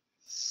there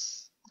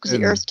because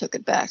the earth took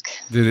it back.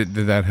 Did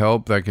that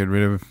help? That get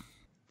rid of?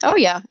 Oh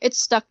yeah, it's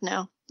stuck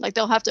now. Like,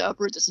 they'll have to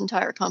uproot this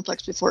entire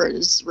complex before it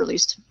is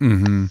released.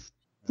 Mm-hmm.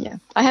 Yeah,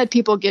 I had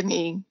people give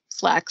me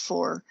flack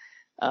for,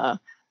 quote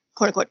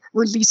unquote,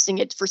 releasing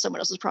it for someone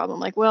else's problem.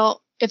 Like,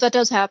 well, if that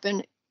does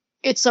happen,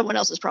 it's someone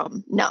else's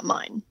problem, not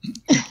mine.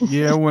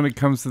 Yeah, when it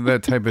comes to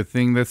that type of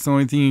thing, that's the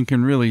only thing you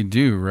can really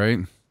do, right?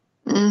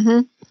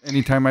 Mm-hmm.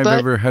 Anytime I've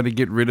ever had to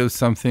get rid of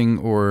something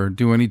or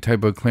do any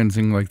type of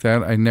cleansing like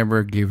that, I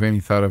never gave any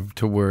thought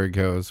to where it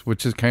goes,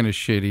 which is kind of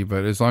shitty.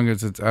 But as long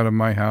as it's out of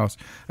my house,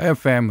 I have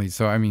family,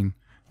 so I mean,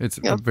 it's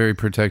a very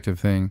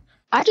protective thing.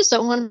 I just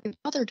don't want to be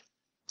bothered.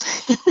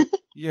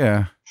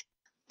 Yeah.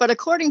 But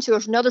according to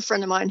another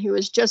friend of mine who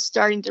is just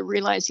starting to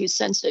realize he's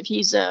sensitive, he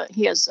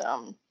has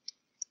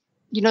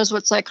you know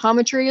what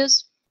psychometry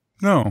is?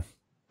 No.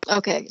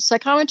 Okay.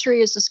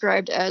 Psychometry is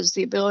described as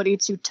the ability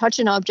to touch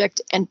an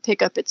object and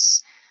pick up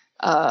its,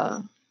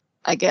 I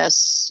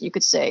guess you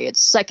could say,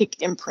 its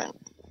psychic imprint.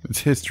 It's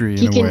history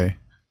in a way.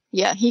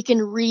 Yeah, he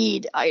can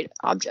read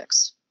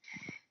objects.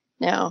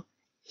 Now,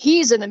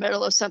 he's in the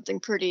middle of something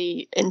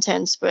pretty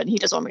intense, but he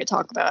doesn't want me to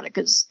talk about it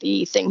because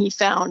the thing he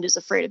found is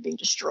afraid of being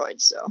destroyed.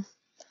 So,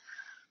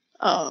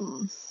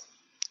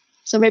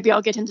 so maybe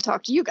I'll get him to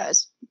talk to you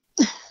guys.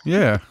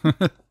 Yeah.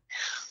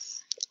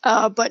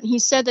 But he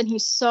said that he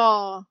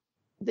saw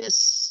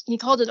this, he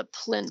called it a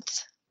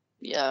plinth,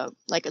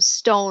 like a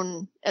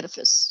stone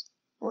edifice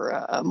or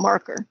a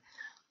marker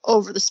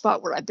over the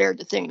spot where I buried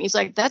the thing. And he's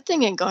like, that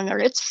thing ain't going there.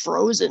 It's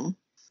frozen.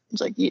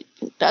 It's like,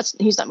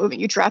 he's not moving.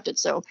 You trapped it.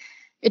 So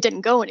it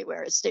didn't go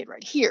anywhere. It stayed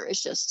right here.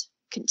 It's just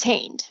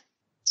contained.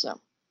 So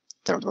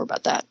don't worry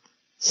about that.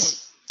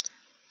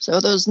 So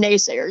those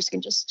naysayers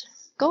can just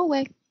go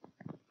away.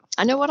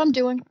 I know what I'm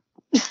doing.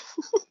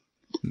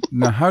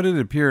 Now, how did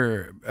it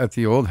appear at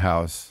the old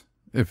house?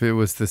 If it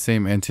was the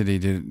same entity,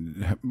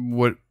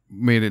 what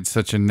made it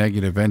such a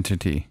negative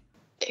entity?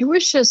 It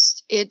was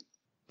just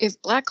if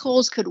black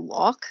holes could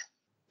walk,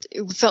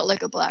 it felt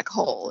like a black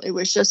hole. It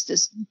was just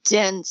this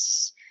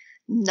dense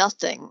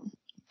nothing,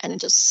 and it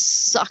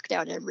just sucked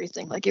out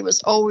everything. Like it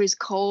was always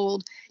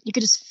cold. You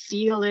could just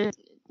feel it,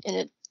 and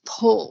it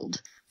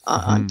pulled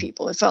on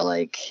people. It felt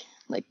like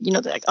like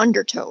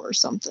undertow or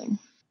something.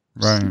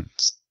 Right.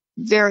 It's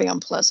very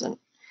unpleasant.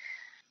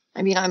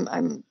 I mean,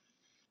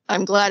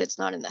 I'm glad it's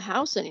not in the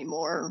house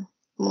anymore.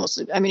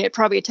 Mostly, I mean, it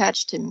probably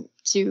attached him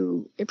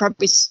to. It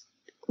probably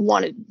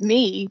wanted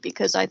me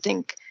because I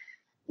think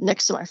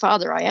next to my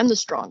father, I am the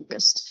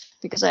strongest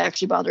because I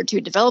actually bothered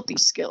to develop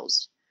these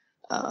skills.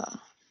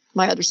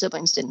 My other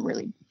siblings didn't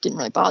really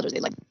bother. They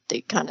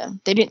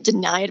didn't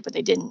deny it, but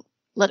they didn't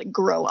let it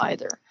grow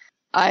either.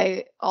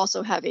 I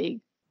also have a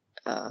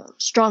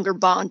stronger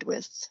bond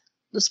with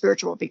the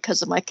spiritual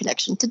because of my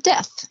connection to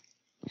death.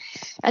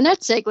 And that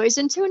segues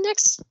into a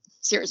next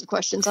series of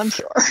questions, I'm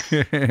sure.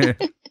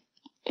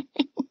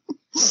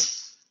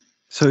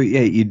 So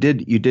yeah, you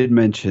did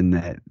mention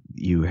that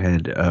you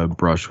had a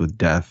brush with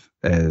death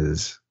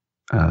as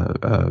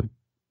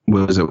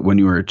was it when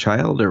you were a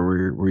child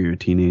or were you a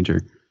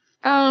teenager?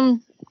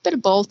 Bit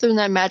of both. In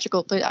that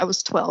magical, but I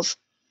was 12.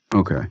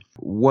 Okay.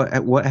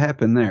 What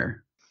happened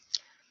there?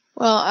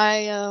 Well,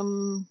 I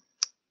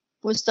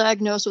was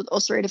diagnosed with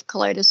ulcerative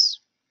colitis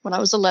when I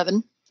was 11.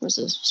 It was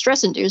a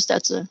stress induced.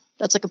 That's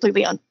a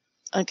completely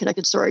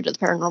unconnected story to the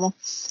paranormal.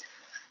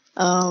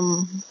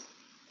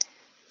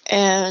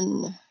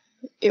 And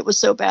it was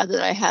so bad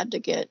that I had to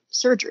get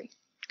surgery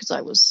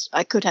because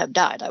I could have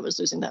died. I was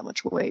losing that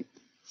much weight.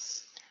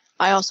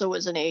 I also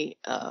was in a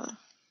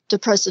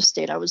depressive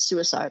state. I was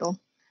suicidal.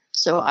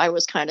 So I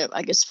was kind of,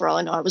 I guess for all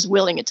I know, I was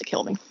willing it to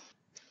kill me.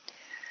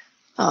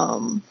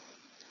 And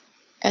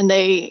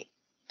they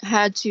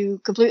had to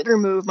completely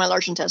remove my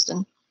large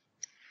intestine.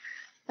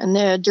 And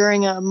then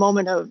during a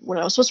moment of when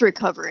I was supposed to be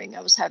recovering,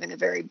 I was having a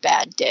very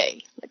bad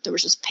day. Like there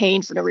was just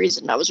pain for no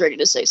reason. I was ready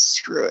to say,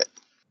 screw it.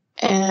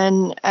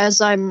 And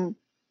as I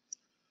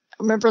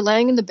remember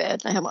laying in the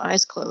bed, and I had my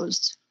eyes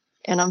closed,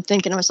 and I'm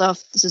thinking to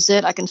myself, this is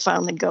it. I can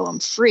finally go. I'm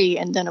free.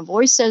 And then a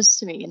voice says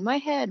to me in my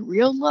head,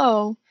 real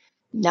low,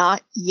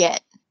 not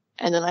yet.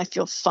 And then I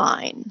feel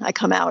fine. I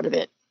come out of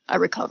it. I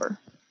recover.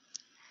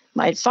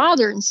 My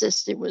father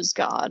insists it was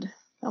God.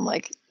 I'm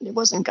like, it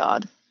wasn't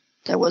God.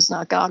 That was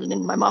not God. And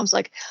then my mom's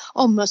like,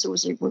 oh,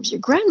 it was your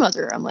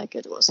grandmother. I'm like,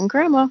 it wasn't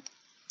grandma.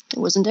 It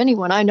wasn't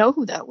anyone. I know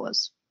who that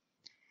was.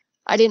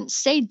 I didn't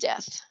say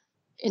death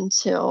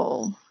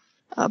until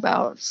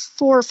about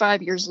 4 or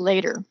 5 years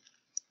later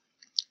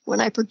when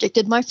I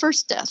predicted my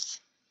first death.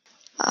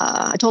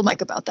 I told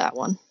Mike about that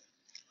one.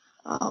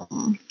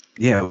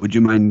 Yeah, would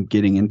you mind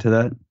getting into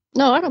that?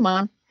 No, I don't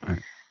mind. All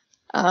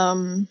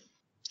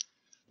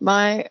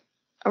right.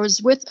 I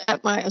was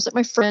at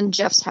my friend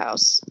Jeff's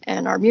house,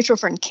 and our mutual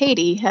friend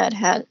Katie had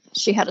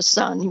a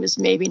son. He was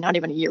maybe not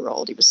even a year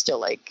old. He was still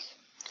like,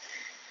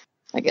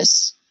 I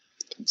guess,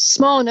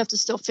 small enough to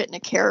still fit in a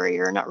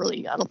carrier. Not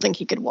really. I don't think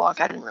he could walk.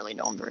 I didn't really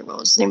know him very well.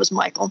 His name was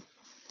Michael.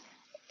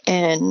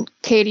 And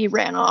Katie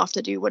ran off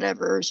to do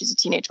whatever. She's a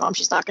teenage mom.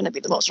 She's not going to be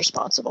the most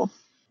responsible.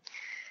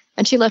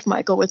 And she left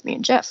Michael with me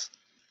and Jeff.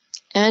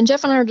 And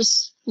Jeff and I are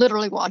just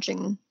literally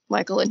watching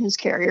Michael in his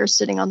carrier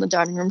sitting on the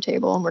dining room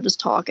table, and we're just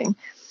talking.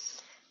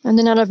 And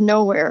then out of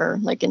nowhere,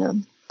 like in a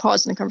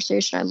pause in the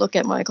conversation, I look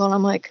at Michael and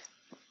I'm like,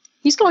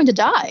 he's going to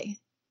die,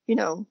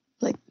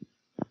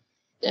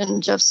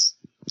 and Jeff's,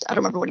 I don't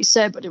remember what he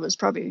said, but he was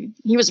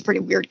a pretty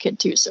weird kid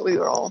too. So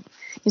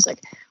he's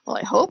like, well,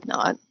 I hope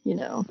not,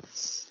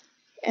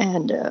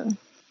 And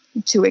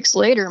 2 weeks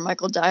later,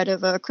 Michael died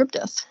of a crib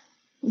death,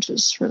 which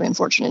was really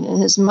unfortunate.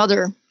 And his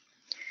mother,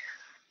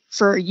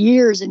 for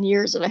years and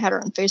years that I had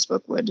her on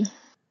Facebook, would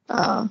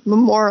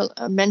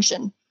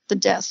mention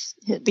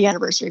the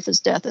anniversary of his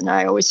death. And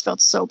I always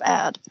felt so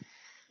bad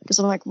because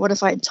I'm like, what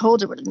if I had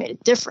told her, would have made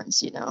a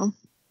difference,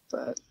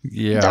 But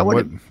yeah,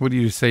 what do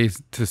you say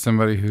to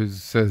somebody who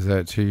says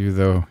that to you,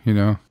 though?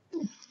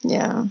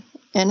 Yeah,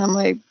 and I'm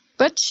like,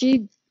 but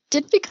she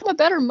did become a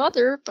better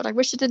mother. But I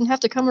wish it didn't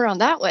have to come around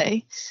that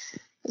way,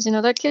 because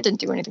that kid didn't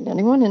do anything to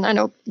anyone. And I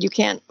know you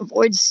can't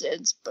avoid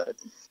SIDS, but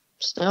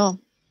still.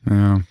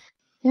 Yeah.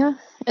 Yeah,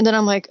 and then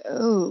I'm like,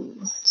 oh,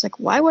 it's like,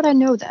 why would I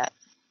know that?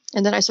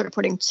 And then I started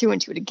putting two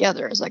and two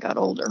together as I got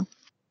older,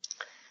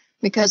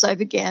 because I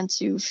began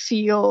to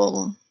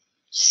feel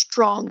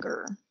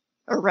stronger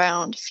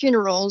around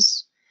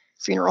funerals,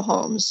 funeral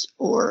homes,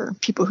 or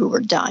people who were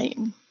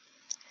dying.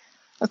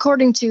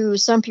 According to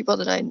some people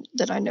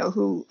that I know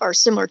who are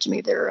similar to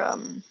me,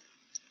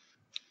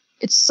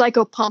 it's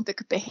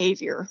psychopompic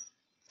behavior.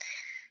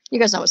 You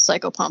guys know what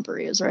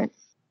psychopompery is, right?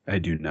 I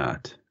do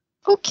not.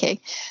 Okay.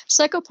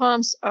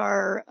 Psychopomps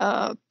are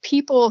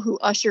people who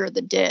usher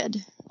the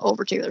dead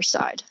over to their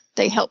side.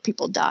 They help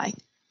people die,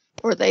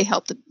 or they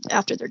help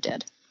after they're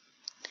dead.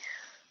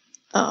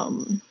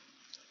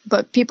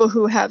 But people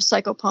who have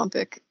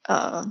psychopompic,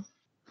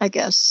 I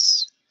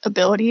guess,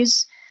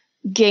 abilities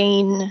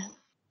gain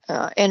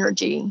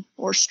energy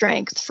or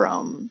strength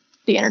from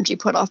the energy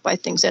put off by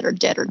things that are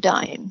dead or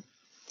dying.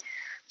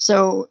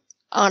 So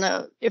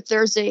if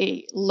there's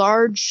a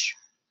large,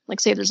 like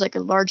say there's like a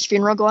large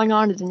funeral going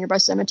on at the nearby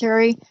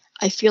cemetery,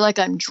 I feel like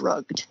I'm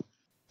drugged.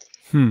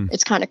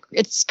 It's kind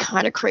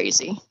of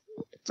crazy,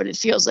 but it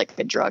feels like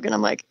a drug. And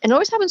I'm like, and it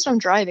always happens when I'm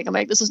driving. I'm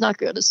like, this is not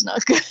good. This is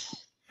not good.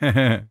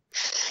 I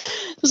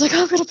was like,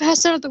 oh, I'm going to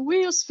pass out at the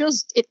wheels.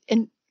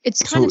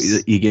 It's kind of,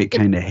 you get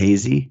kind of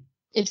hazy.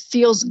 It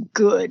feels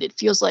good. It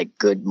feels like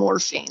good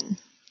morphine.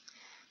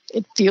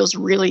 It feels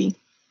really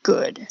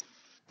good.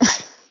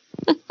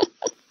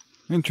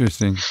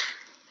 Interesting.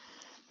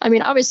 I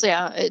mean, obviously,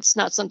 it's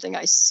not something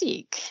I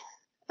seek.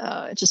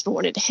 Just but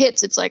when it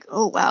hits, it's like,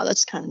 oh wow,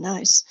 that's kind of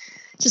nice.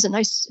 It's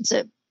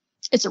just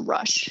it's a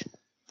rush,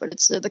 but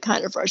it's the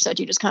kind of rush that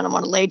you just kind of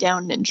want to lay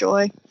down and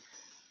enjoy.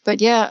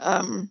 But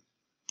yeah,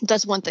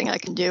 that's one thing I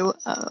can do.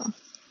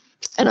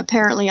 And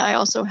apparently, I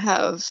also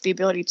have the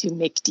ability to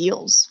make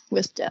deals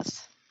with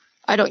death.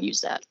 I don't use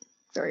that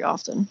very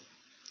often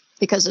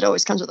because it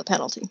always comes with a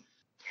penalty.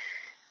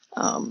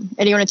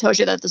 Anyone who tells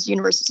you that this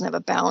universe doesn't have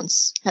a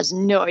balance has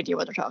no idea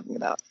what they're talking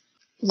about.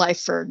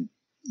 Life for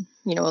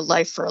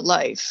a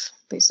life,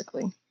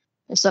 basically.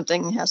 If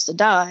something has to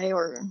die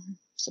or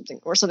something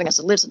has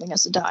to live, something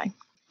has to die.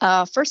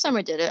 First time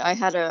I did it, I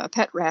had a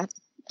pet rat,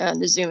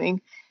 Nizumi,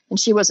 and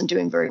she wasn't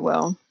doing very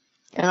well.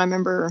 And I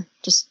remember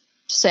just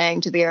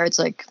saying to the air, it's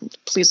like,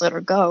 please let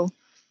her go.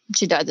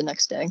 She died the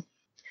next day.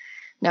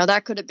 Now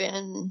that could have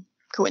been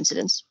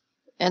coincidence.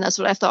 And that's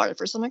what I thought at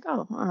first. I'm like,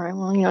 oh, all right,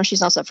 well,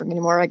 she's not suffering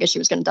anymore. I guess she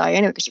was going to die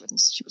anyway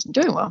because she wasn't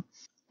doing well.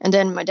 And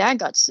then my dad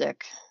got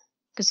sick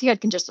because he had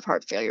congestive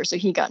heart failure. So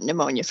he got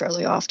pneumonia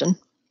fairly often.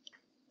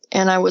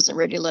 And I wasn't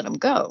ready to let him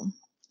go.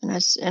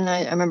 And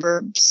I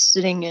remember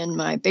sitting in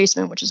my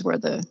basement, which is where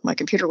my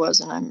computer was.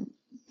 And I'm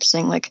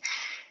saying like,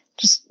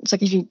 it's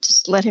like, if you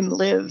just let him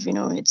live,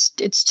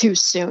 it's too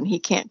soon. He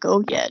can't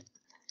go yet.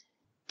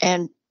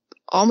 And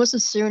almost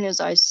as soon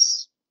as I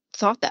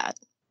thought that,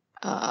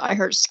 I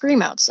heard a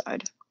scream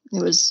outside.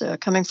 It was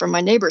coming from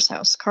my neighbor's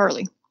house,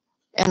 Carly.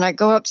 And I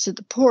go up to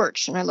the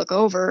porch and I look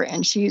over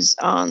and she's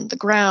on the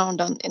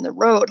ground in the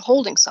road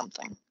holding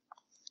something.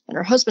 And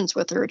her husband's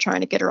with her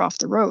trying to get her off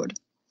the road.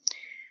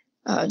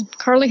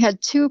 Carly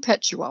had two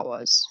pet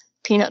chihuahuas,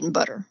 Peanut and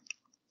Butter.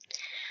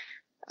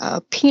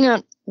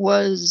 Peanut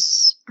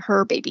was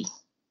her baby.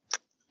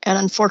 And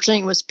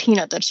unfortunately, it was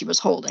Peanut that she was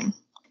holding.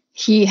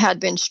 He had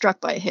been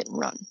struck by a hit and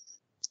run.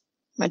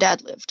 My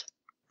dad lived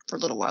for a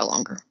little while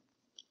longer.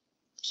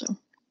 So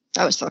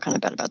I always felt kind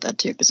of bad about that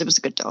too, because it was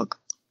a good dog.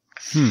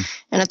 And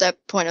at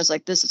that point, I was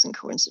like, this isn't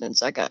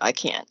coincidence. I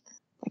can't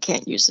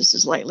use this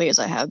as lightly as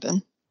I have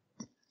been.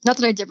 Not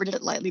that I ever did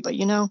it lightly, but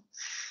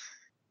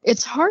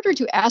it's harder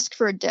to ask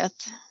for a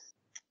death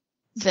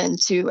than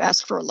to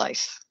ask for a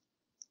life.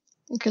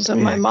 Because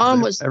when my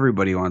mom was,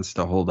 everybody wants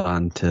to hold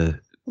on to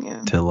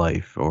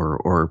life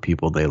or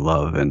people they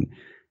love, and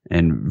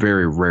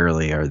very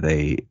rarely are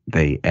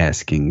they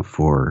asking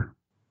for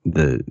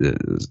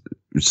the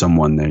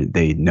someone that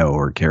they know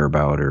or care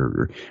about,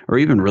 or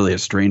even really a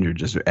stranger,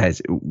 just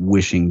as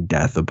wishing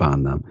death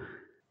upon them.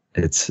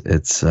 It's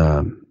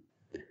I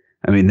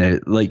mean,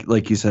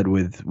 like you said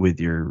with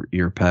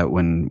your pet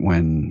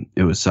when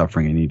it was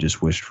suffering and you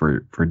just wished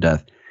for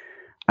death.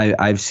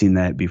 I've seen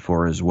that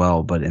before as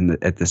well, but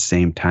at the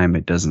same time,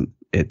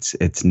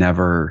 it's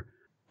never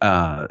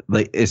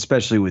like,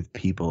 especially with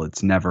people,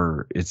 it's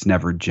never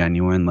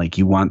genuine. Like,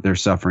 you want their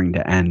suffering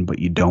to end, but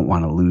you don't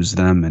want to lose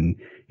them, and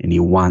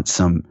you want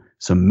some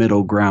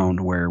middle ground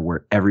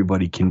where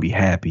everybody can be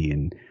happy,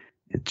 and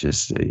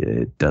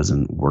it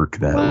doesn't work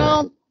that way.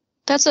 Well,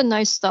 that's a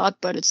nice thought,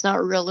 but it's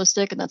not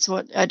realistic, and that's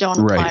what I don't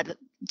apply to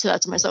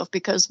that to myself,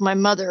 because my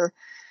mother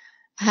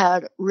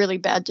had really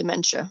bad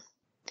dementia.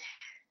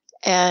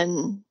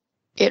 And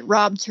it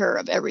robbed her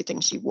of everything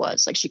she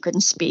was. Like, she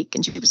couldn't speak,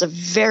 and she was a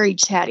very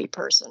chatty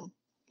person,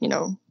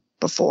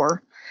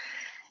 before.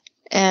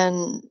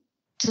 And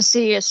to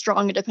see a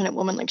strong, independent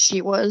woman like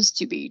she was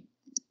to be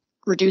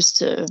reduced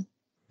to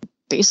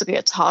basically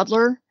a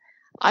toddler,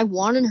 I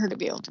wanted her to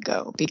be able to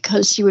go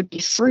because she would be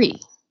free.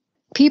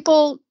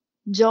 People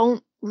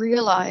don't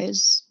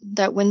realize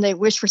that when they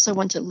wish for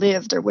someone to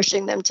live, they're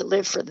wishing them to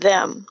live for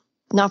them,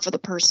 not for the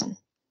person.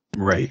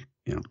 Right.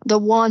 Yeah. The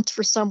want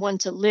for someone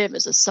to live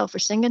is a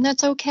selfish thing, and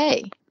that's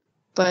okay.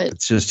 But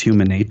It's just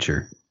human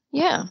nature.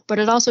 yeah, but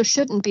it also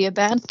shouldn't be a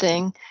bad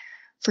thing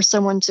for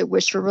someone to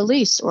wish for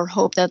release or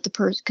hope that the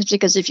person,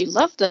 because if you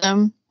love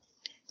them,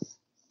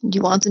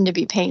 you want them to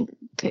be be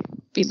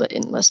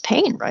in less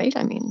pain, right?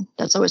 I mean,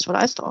 that's always what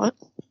I thought.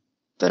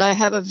 But I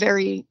have a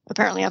very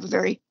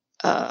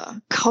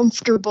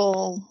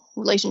comfortable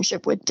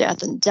relationship with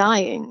death and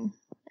dying.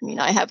 I mean,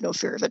 I have no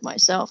fear of it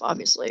myself,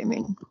 obviously. I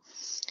mean,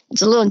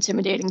 it's a little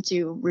intimidating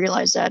to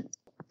realize that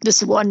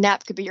this one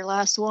nap could be your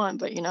last one,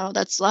 but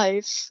that's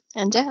life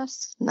and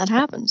death, and that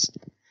happens.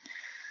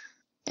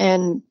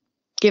 And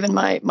given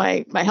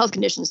my health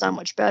condition is not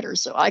much better,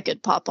 so I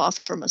could pop off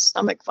from a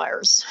stomach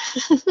virus.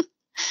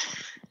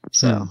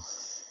 So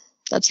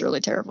that's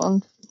really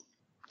terrible.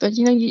 But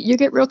you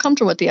get real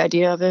comfortable with the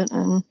idea of it,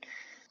 and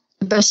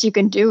the best you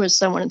can do as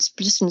someone in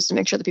persistence to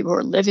make sure the people who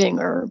are living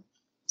are,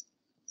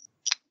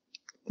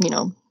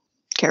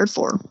 cared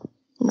for,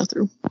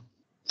 through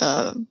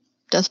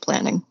death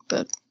planning.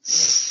 But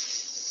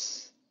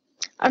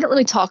I don't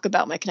really talk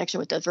about my connection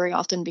with death very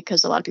often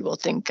because a lot of people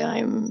think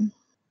I'm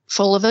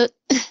full of it.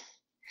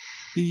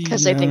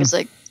 Because they think it's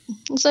like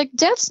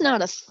death's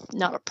not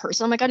a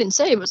person. I'm like, I didn't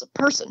say it was a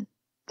person.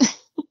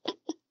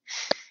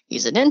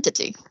 He's an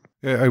entity.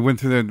 Yeah, I went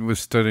through that with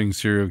studying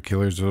serial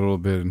killers a little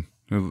bit, and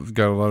it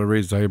got a lot of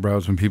raised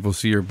eyebrows when people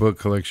see your book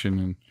collection,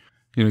 and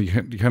you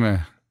kind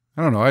of,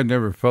 I don't know, I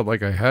never felt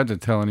like I had to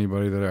tell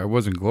anybody that I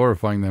wasn't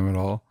glorifying them at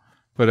all,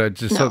 but I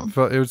just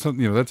felt it was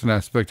something, that's an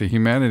aspect of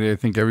humanity I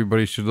think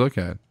everybody should look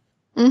at.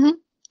 Mm-hmm.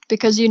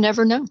 Because you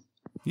never know.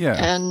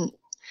 Yeah. And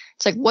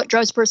it's like, what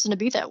drives a person to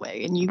be that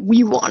way? And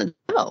you want to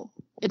know.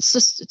 It's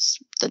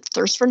the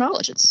thirst for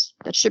knowledge.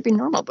 That should be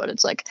normal, but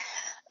it's like,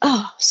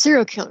 oh,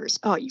 serial killers.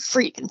 Oh, you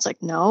freak. And it's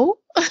like, no.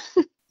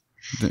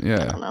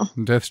 Yeah. I don't know.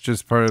 That's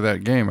just part of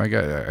that game. I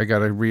got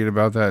to read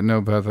about that and know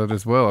about that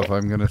as well if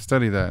I'm going to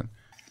study that.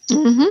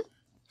 Mm-hmm.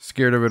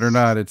 Scared of it or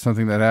not, it's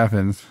something that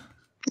happens.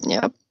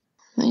 Yep.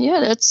 Yeah,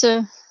 that's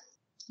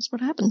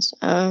what happens.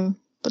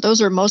 But those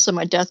are most of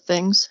my death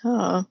things.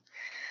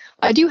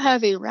 I do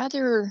have a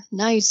rather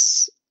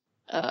nice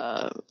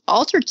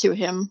altar to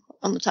him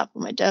on the top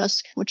of my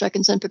desk, which I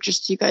can send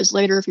pictures to you guys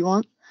later if you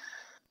want.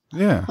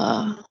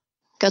 Yeah.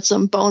 Got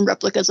some bone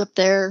replicas up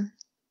there,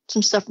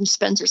 some stuff from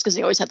Spencer's because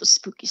they always have the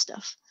spooky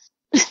stuff.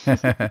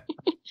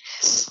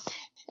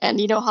 And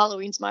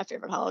Halloween's my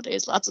favorite holiday.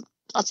 Lots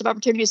of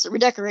opportunities to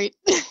redecorate.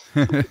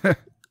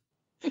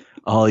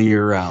 All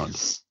year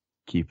round.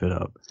 Keep it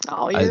up.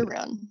 All year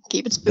round.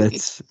 Keep it spooky.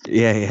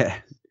 Yeah.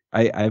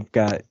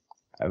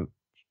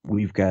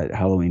 We've got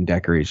Halloween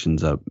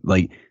decorations up.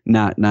 Like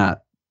not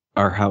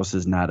our house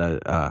is not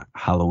a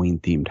Halloween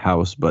themed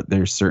house, but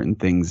there's certain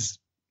things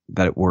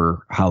that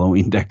were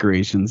Halloween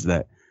decorations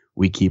that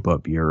we keep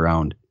up year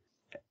round.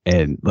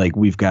 And like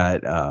we've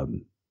got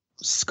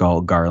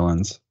skull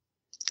garlands.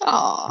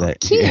 Oh,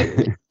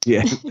 cute.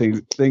 Yeah,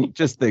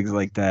 things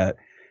like that.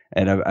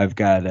 And I've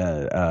got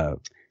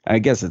I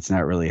guess it's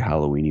not really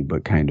Halloweeny,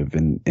 but kind of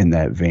in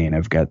that vein.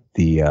 I've got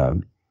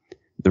the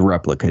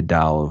replica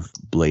doll of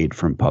Blade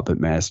from Puppet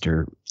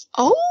Master.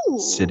 Oh,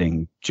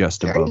 sitting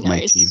just above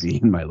my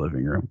TV in my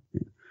living room.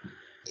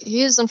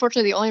 He is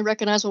unfortunately the only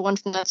recognizable one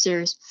from that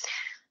series.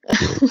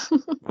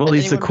 Well,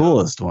 he's the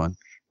coolest one.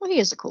 Well, he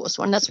is the coolest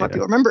one. That's why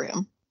people remember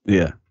him.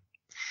 Yeah.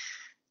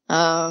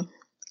 Well,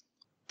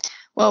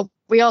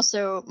 we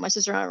also, my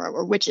sister and I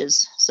are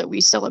witches, so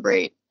we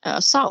celebrate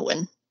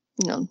Samhain.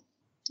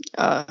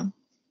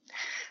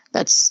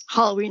 That's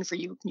Halloween for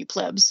you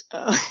plebs.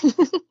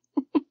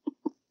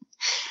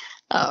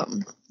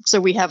 So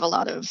we have a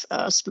lot of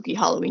spooky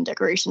Halloween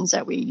decorations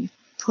that we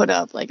put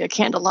up, like a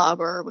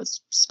candelabra with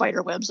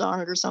spider webs on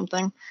it or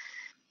something,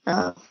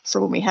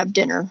 for when we have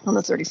dinner on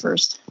the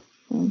 31st.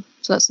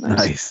 So that's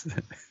nice.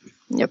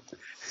 Yep.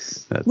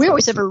 We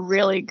always have a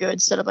really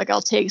good setup. Like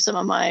I'll take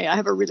I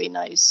have a really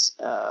nice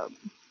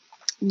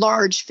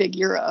large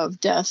figure of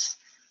Death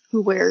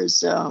who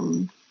wears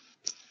a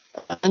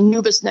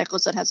Anubis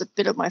necklace that has a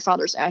bit of my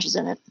father's ashes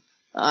in it.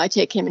 I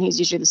take him and he's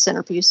usually the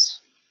centerpiece.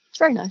 It's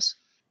very nice.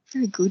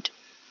 Very good.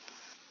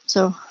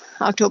 So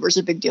October's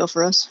a big deal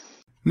for us.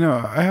 No,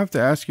 I have to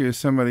ask you, as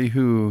somebody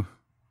who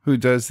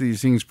does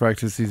these things,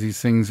 practices these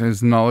things,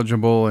 is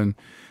knowledgeable and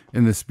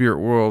in the spirit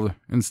world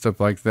and stuff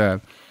like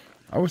that.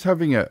 I was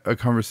having a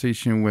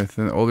conversation with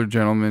an older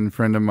gentleman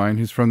friend of mine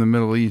who's from the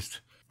Middle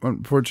East.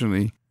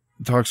 Unfortunately,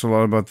 talks a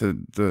lot about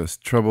the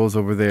troubles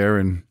over there,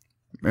 and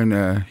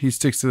he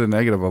sticks to the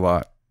negative a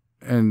lot.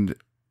 And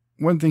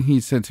one thing he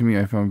said to me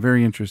I found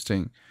very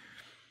interesting.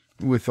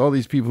 With all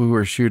these people who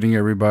are shooting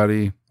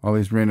everybody, all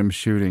these random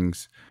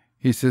shootings,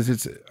 he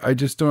says I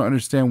just don't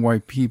understand why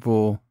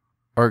people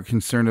aren't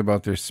concerned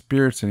about their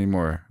spirits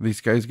anymore.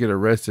 These guys get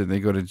arrested and they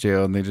go to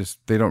jail and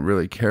they don't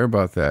really care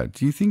about that.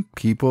 Do you think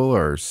people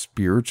are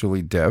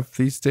spiritually deaf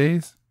these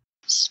days?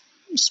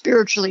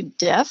 Spiritually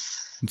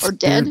deaf or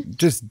dead?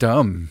 Just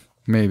dumb,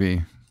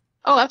 maybe.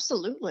 Oh,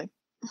 absolutely.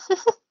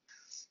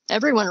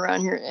 Everyone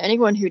around here,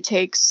 anyone who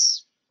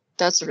takes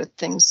that sort of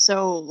thing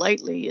so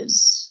lightly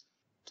is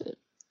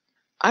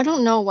I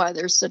don't know why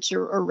there's such a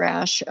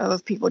rash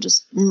of people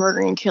just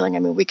murdering and killing. I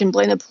mean, we can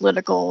blame the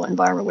political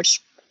environment,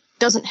 which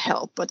doesn't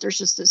help, but there's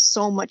just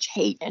so much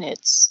hate, and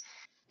it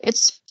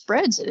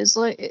spreads. It is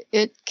like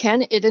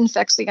it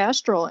infects the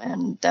astral,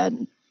 and that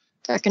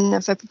can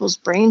affect people's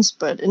brains.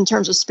 But in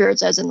terms of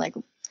spirits, as in like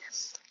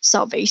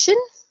salvation,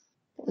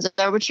 is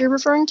that what you're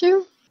referring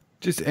to?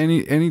 Just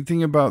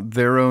anything about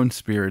their own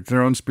spirits,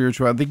 their own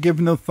spirituality. They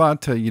give no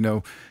thought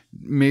to,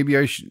 maybe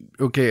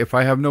if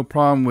I have no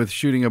problem with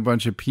shooting a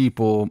bunch of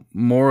people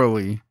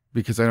morally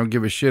because I don't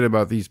give a shit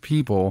about these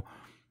people,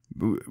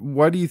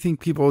 why do you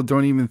think people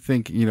don't even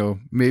think,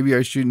 maybe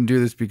I shouldn't do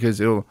this because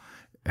it'll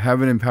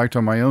have an impact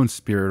on my own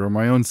spirit or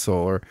my own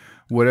soul or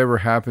whatever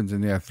happens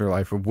in the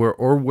afterlife,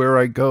 or where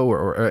I go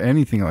or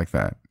anything like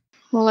that?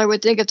 Well, I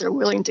would think if they're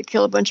willing to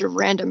kill a bunch of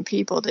random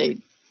people, they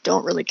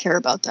don't really care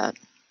about that.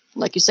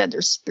 Like you said,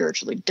 they're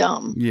spiritually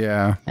dumb.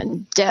 Yeah.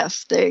 And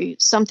deaf.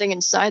 Something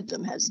inside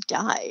them has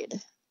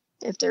died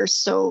if they're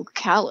so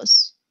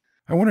callous.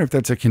 I wonder if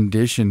that's a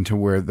condition to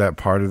where that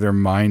part of their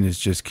mind is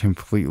just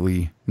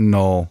completely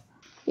null.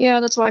 Yeah,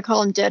 that's why I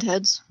call them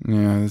deadheads.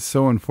 Yeah, it's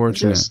so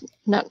unfortunate. There's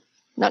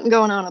nothing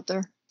going on up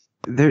there.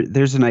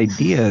 There's an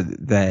idea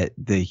that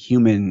the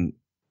human,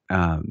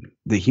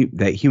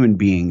 that human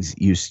beings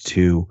used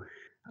to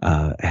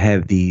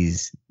have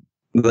these,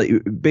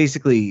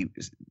 basically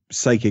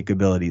psychic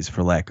abilities,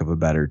 for lack of a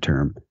better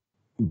term,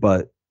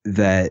 but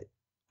that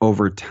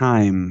over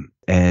time,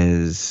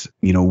 as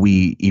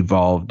we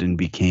evolved and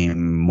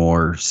became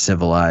more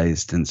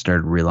civilized and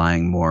started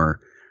relying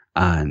more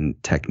on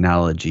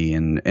technology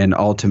and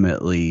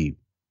ultimately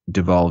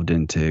devolved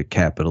into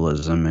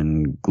capitalism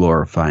and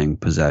glorifying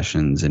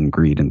possessions and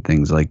greed and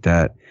things like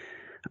that,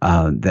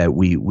 that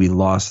we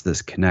lost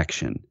this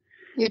connection.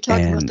 You're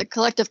talking about the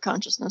collective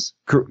consciousness.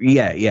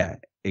 Yeah,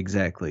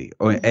 exactly.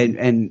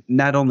 And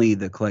not only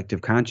the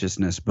collective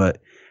consciousness,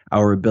 but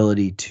our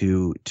ability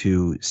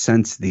to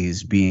sense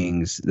these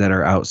beings that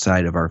are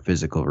outside of our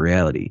physical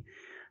reality.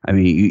 I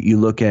mean, you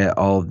look at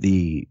all of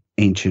the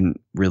ancient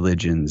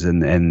religions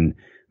and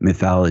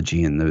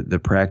mythology and the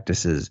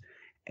practices,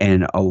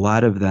 and a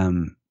lot of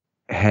them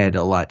had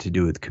a lot to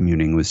do with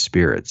communing with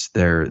spirits.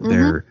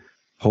 Their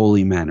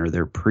holy men or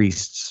their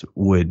priests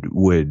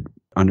would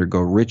undergo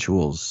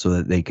rituals so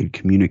that they could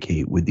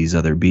communicate with these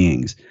other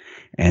beings.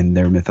 And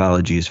their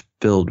mythology is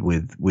filled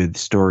with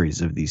stories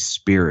of these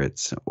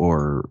spirits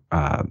or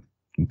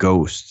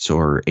ghosts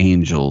or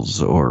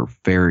angels or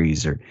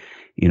fairies or,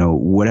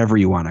 whatever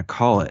you want to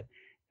call it.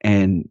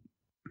 And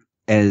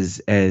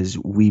as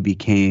we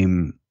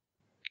became,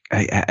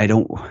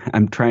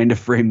 I'm trying to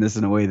frame this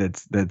in a way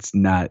that's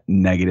not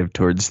negative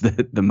towards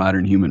the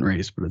modern human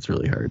race, but it's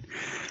really hard.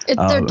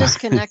 They're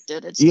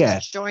disconnected. It's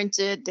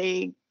disjointed.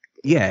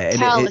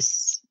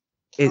 Callous.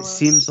 It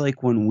seems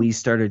like when we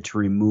started to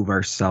remove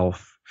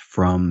ourselves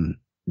from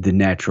the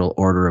natural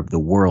order of the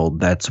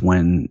world, that's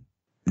when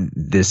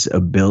this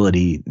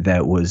ability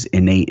that was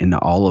innate in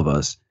all of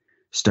us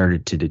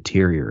started to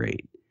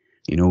deteriorate.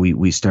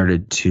 We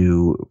started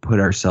to put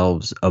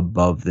ourselves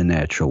above the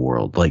natural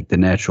world. Like the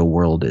natural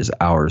world is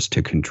ours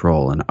to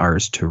control and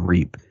ours to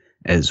reap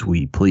as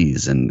we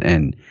please.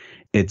 And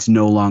it's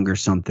no longer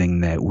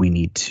something that we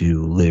need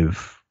to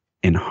live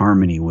in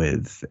harmony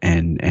with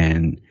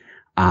and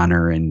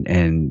honor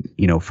and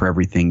for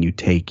everything you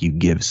take, you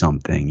give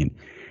something.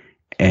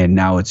 And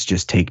now it's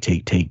just take,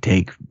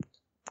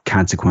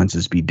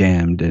 consequences be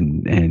damned.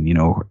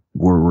 And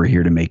we're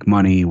here to make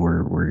money.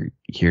 We're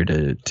here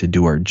to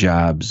do our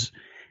jobs,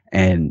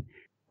 and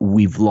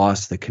we've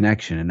lost the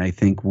connection. And I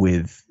think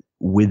with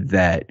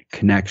that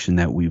connection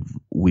that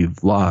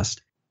we've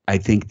lost, I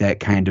think that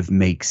kind of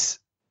makes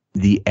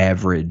the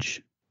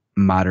average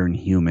modern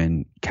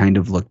human kind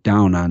of look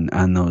down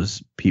on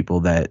those people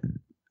that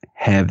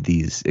have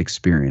these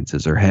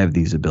experiences or have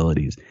these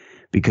abilities,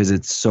 because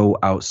it's so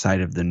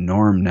outside of the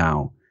norm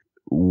now.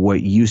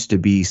 What used to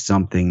be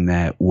something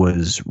that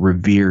was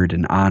revered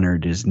and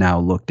honored is now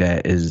looked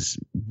at as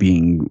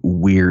being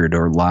weird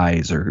or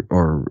lies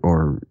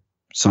or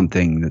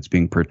something that's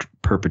being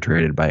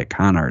perpetrated by a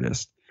con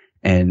artist.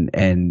 And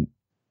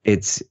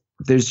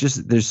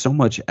there's so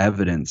much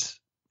evidence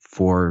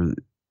for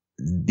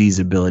these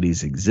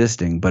abilities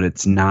existing, but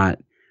it's not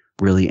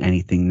really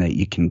anything that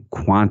you can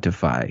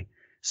quantify.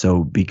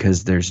 So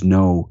because there's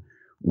no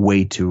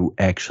way to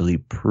actually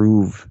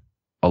prove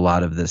a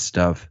lot of this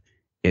stuff,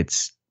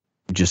 it's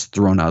just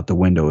thrown out the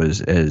window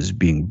as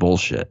being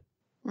bullshit.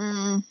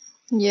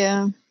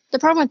 Yeah. The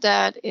problem with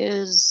that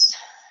is,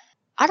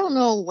 I don't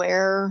know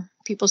where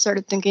people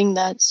started thinking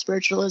that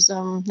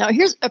spiritualism. Now I'm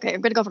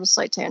going to go on a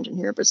slight tangent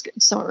here, but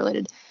it's somewhat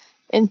related.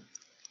 And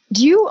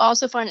do you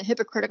also find it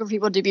hypocritical for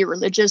people to be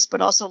religious,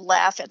 but also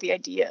laugh at the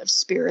idea of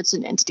spirits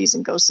and entities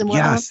and ghosts and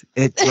whatnot? Yes,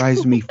 it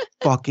drives me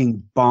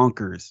fucking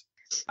bonkers.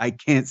 I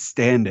can't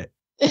stand it.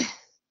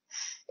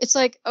 It's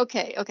like,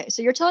 okay.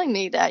 So you're telling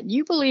me that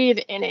you believe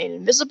in an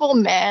invisible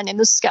man in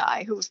the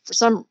sky who,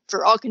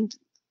 for all intents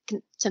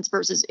and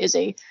purposes, is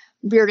a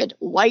bearded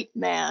white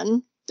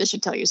man. This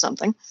should tell you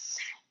something.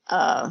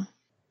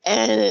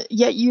 And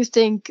yet you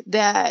think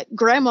that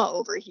grandma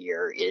over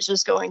here is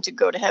just going to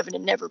go to heaven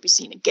and never be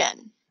seen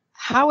again.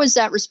 How is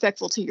that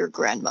respectful to your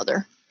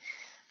grandmother?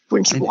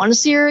 Wouldn't you want to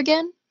see her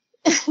again?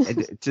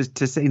 Just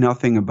to say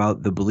nothing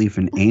about the belief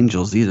in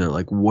angels either.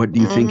 Like, what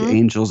do you think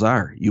angels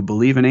are? You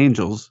believe in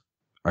angels.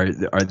 Are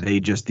they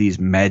just these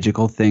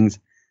magical things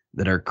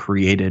that are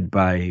created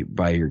by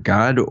your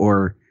God,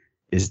 or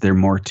is there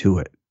more to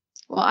it?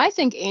 Well, I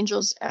think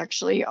angels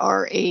actually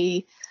are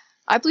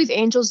I believe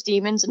angels,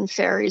 demons, and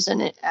fairies,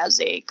 and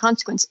as a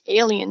consequence,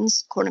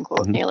 aliens, quote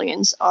unquote,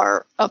 aliens,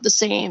 are of the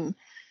same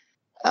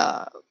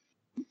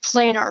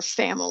planar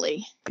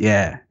family.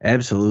 Yeah,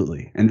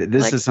 absolutely. And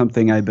this is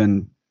something I've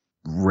been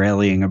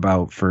rallying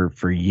about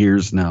for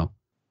years now.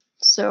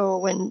 So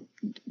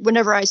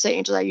whenever I say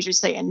angels, I usually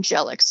say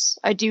angelics.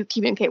 I do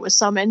communicate with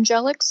some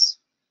angelics,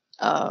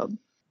 but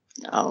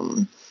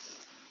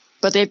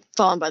they've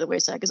fallen by the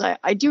wayside because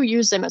I do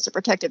use them as a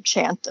protective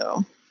chant,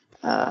 though.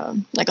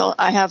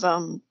 I have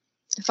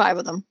 5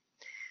 of them.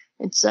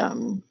 It's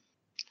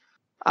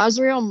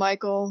Azrael,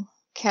 Michael,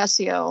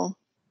 Cassiel.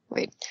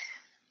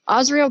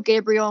 Azrael,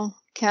 Gabriel,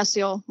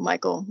 Cassiel,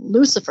 Michael,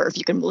 Lucifer, if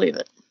you can believe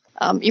it.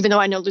 Even though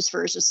I know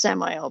Lucifer is just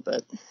Samael,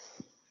 but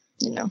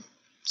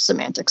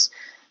semantics.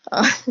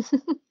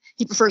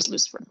 He prefers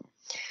Lucifer,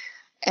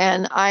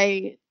 and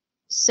I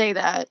say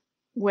that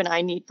when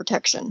I need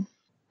protection.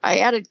 I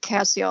added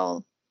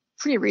Cassiel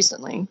pretty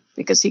recently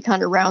because he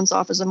kind of rounds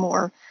off as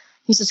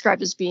he's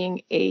described as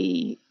being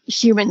a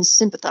human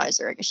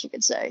sympathizer, I guess you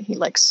could say. He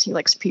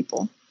likes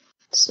people.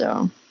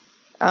 So,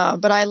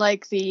 but I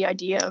like the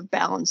idea of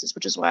balances,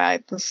 which is why I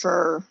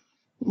prefer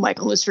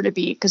Michael and Lucifer to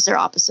be, because they're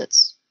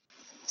opposites,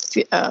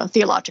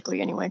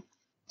 theologically anyway.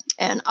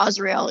 And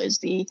Azrael is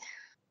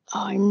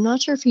I'm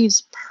not sure if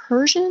he's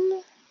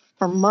Persian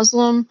or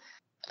Muslim.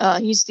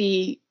 He's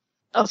the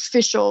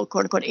official,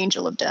 quote unquote,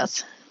 angel of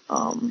death.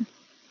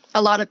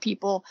 A lot of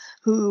people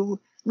who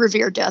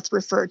revere death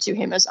refer to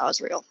him as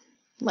Azrael,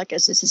 like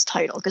as is his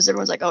title, because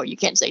everyone's like, oh, you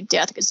can't say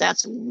death because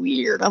that's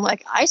weird. I'm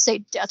like, I say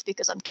death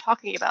because I'm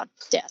talking about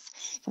death.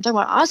 If I'm talking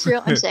about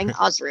Azrael, I'm saying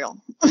Azrael.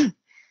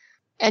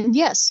 And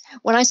yes,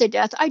 when I say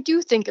death, I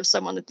do think of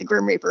someone like the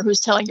Grim Reaper who's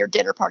telling your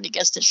dinner party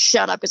guests to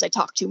shut up because I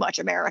talk too much,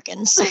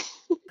 Americans.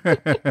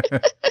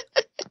 That's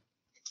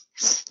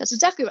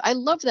exactly what I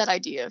love, that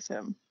idea of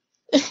him.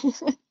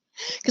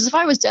 Because if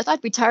I was death,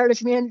 I'd be tired of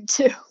humanity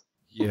too.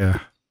 Yeah.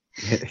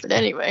 But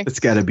anyway. It's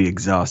got to be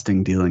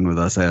exhausting dealing with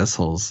us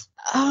assholes.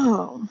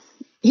 Oh,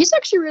 he's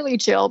actually really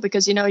chill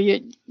because, you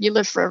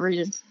live forever.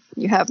 You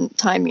have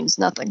time means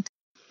nothing.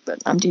 But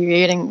I'm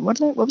deviating. What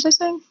was I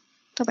saying?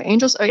 Talk about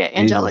angels? Oh, yeah,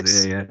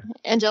 angelics. Yeah.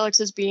 Angelics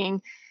as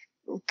being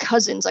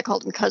cousins. I call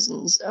them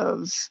cousins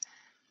of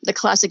the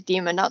classic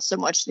demon, not so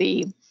much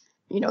the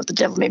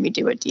devil made me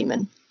do it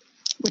demon,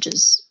 which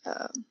is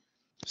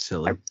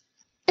silly.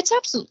 It's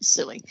absolutely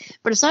silly.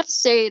 But it's not to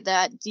say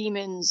that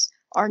demons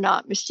are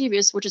not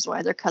mischievous, which is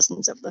why they're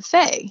cousins of the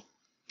Fae.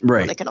 Right.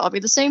 Well, they can all be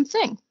the same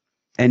thing.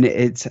 And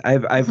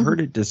I've heard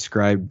it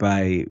described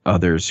by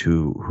others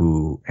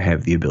who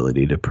have the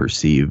ability to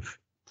perceive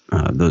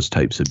those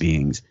types of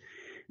beings,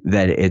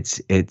 that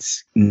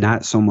it's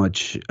not so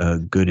much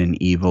good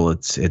and evil.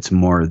 It's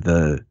more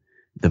the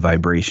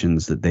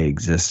vibrations that they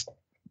exist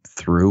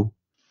through.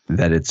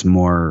 That it's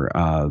more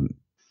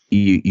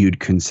you'd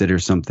consider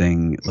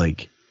something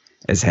like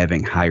as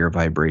having higher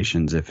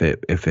vibrations if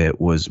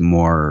it was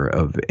more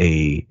of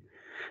a,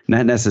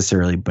 not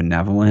necessarily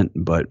benevolent,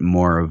 but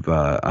more of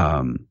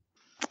a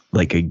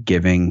like a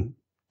giving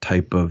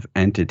type of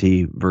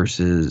entity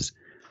versus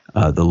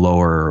the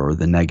lower or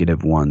the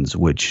negative ones,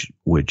 which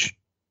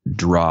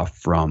draw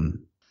from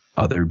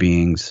other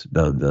beings.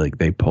 Like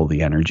they pull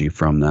the energy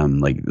from them,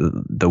 like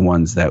the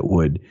ones that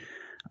would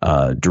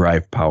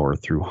drive power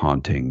through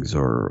hauntings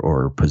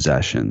or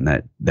possession,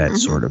 that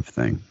sort of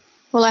thing.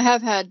 Well, I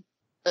have had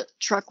a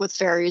truck with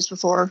fairies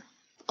before,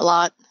 a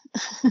lot.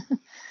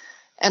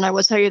 And I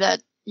will tell you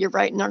that you're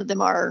right, none of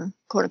them are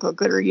quote unquote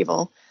good or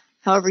evil.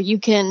 However, you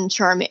can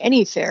charm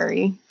any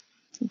fairy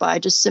by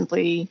just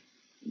simply,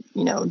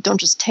 don't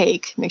just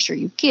take, make sure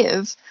you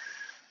give.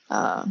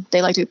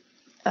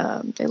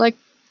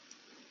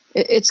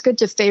 It's good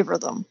to favor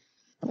them,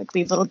 like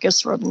leave little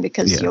gifts for them,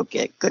 because you'll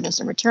get goodness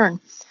in return.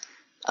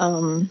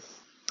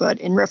 But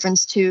in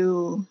reference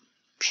to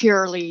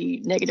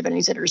purely negative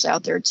entities that are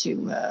out there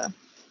to,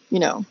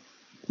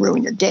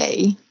 ruin your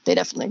day, they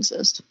definitely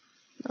exist.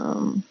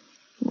 Where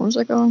was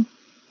I going?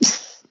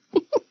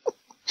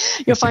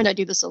 You'll find I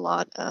do this a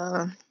lot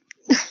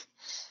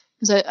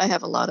because I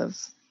have a lot of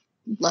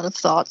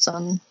thoughts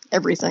on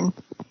everything.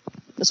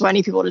 That's why I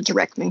need people to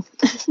direct me.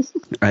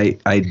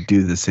 I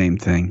do the same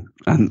thing.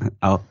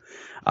 I'll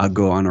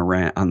go on a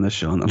rant on the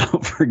show and then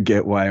I'll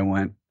forget why I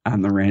went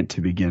on the rant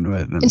to begin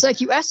with. And it's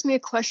like you asked me a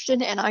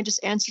question and I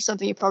just answered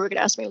something you probably could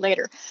ask me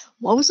later.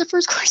 What was the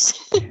first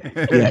question?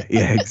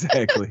 yeah,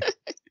 exactly.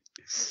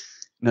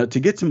 Now, to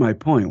get to my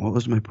point, what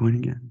was my point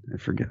again? I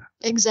forget.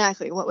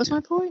 Exactly. What was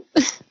my point?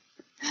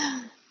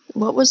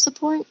 What was the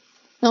point?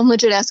 No, I'm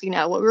legit asking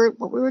now what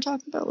we were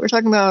talking about. We were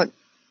talking about,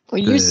 well,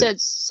 you said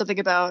something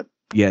about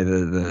Yeah,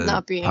 the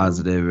not being.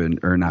 positive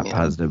or not Yeah.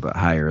 positive, but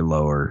higher,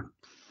 lower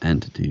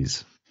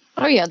entities.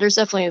 Oh yeah, there's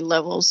definitely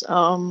levels.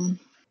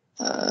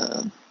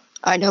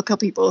 I know a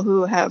couple people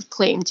who have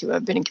claimed to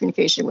have been in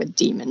communication with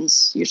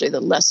demons, usually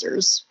the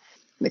lessers,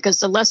 because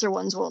the lesser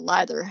ones will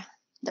lie their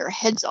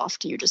heads off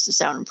to you just to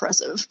sound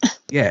impressive.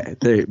 Yeah,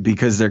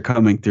 because they're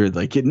coming through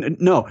like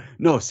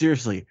no,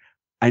 seriously.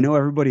 I know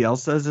everybody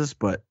else says this,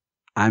 but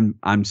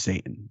I'm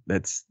Satan.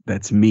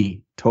 That's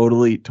me.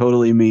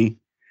 Totally me.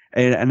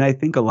 And I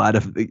think a lot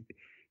of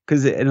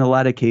because in a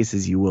lot of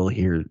cases you will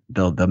hear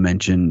they'll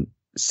mention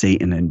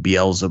Satan and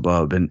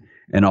Beelzebub and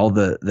all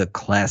the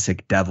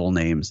classic devil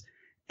names.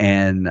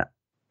 And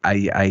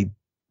I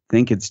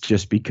think it's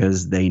just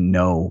because they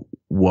know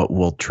what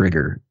will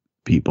trigger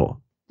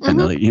people. And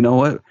they're like, you know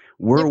what?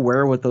 We're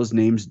aware what those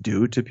names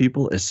do to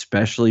people,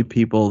 especially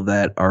people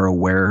that are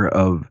aware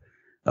of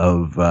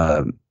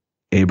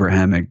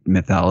Abrahamic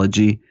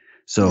mythology.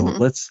 So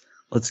let's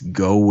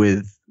go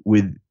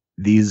with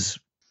these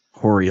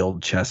hoary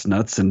old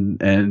chestnuts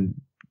and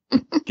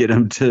get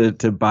them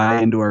to buy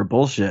into our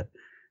bullshit.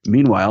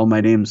 Meanwhile,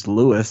 my name's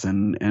Lewis,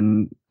 and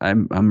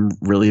I'm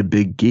really a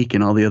big geek,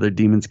 and all the other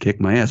demons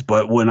kick my ass.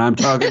 But when I'm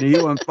talking to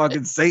you, I'm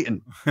fucking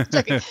Satan. It's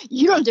like,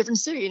 you're in a different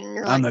city, and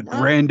you're I'm like, the no.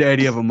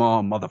 granddaddy of them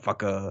all,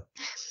 motherfucker.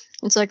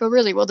 It's like, oh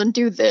really? Well, then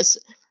do this.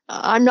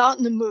 I'm not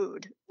in the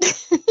mood.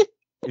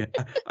 Yeah,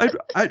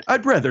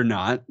 I'd rather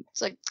not.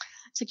 It's like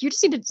you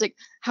just need to. It's like,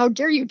 how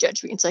dare you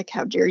judge me? It's like,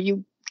 how dare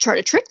you try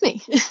to trick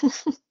me?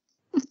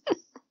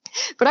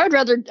 But I'd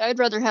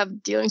rather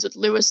have dealings with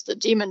Lewis, the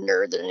demon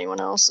nerd, than anyone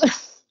else.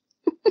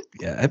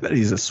 Yeah, I bet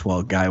he's a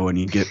swell guy when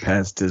you get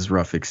past his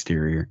rough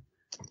exterior.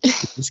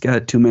 He's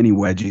got too many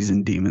wedgies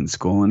in demon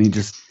school, and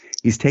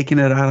he's taking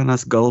it out on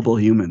us gullible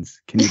humans.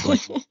 Can you blame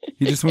him?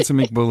 He just wants to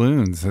make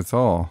balloons. That's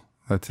all.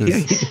 That's his.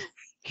 Yeah,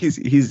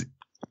 he's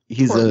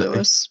Poor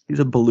Lewis. He's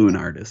a balloon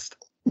artist.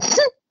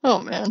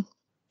 Oh man,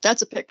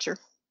 that's a picture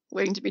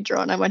waiting to be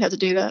drawn. I might have to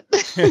do that.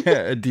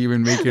 A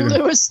demon making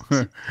Lewis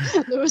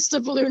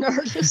the balloon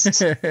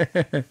artist,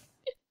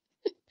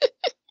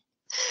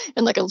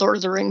 and like a Lord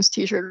of the Rings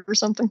T-shirt or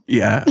something.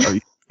 Yeah,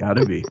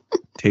 gotta be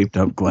taped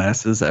up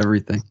glasses,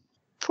 everything.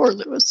 Poor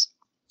Lewis.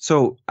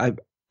 So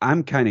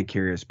I'm kind of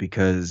curious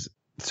because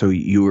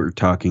you were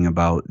talking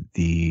about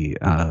the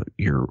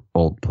your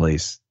old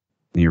place,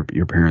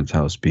 your parents'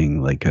 house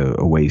being like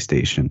a way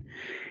station,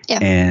 yeah,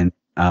 and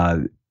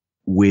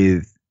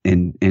with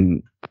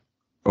in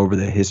over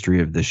the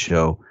history of the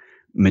show,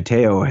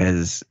 Mateo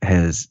has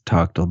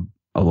talked a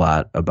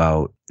lot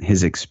about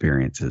his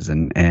experiences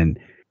and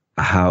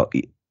how.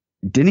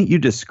 Didn't you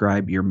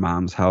describe your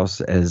mom's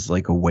house as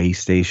like a way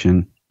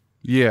station?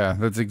 Yeah,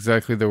 that's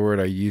exactly the word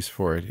I use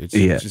for it.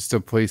 It's just a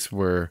place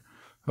where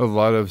a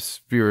lot of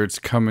spirits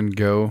come and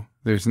go.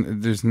 There's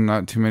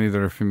not too many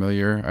that are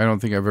familiar. I don't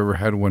think I've ever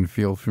had one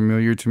feel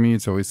familiar to me.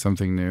 It's always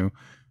something new,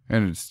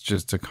 and it's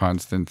just a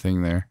constant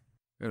thing there.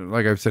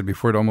 Like I've said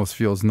before, it almost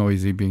feels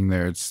noisy being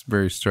there. It's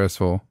very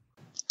stressful.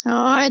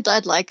 Oh,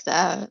 I'd like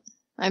that.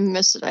 I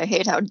miss it. I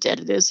hate how dead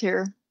it is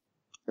here.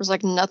 There's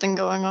like nothing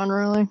going on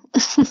really.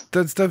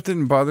 That stuff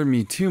didn't bother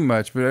me too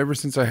much, but ever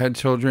since I had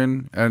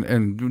children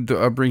and the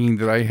upbringing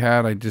that I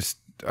had, I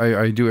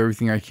do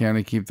everything I can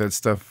to keep that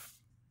stuff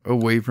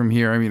away from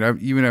here. I mean,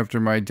 even after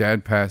my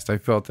dad passed, I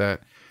felt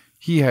that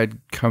he had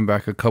come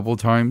back a couple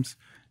times,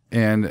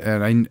 and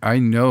I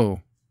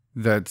know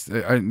that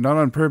not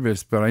on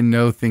purpose, but I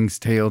know things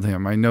tailed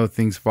him. I know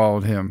things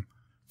followed him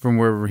from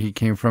wherever he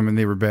came from, and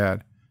they were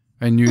bad.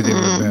 I knew they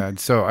were bad,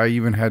 so I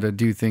even had to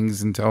do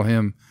things and tell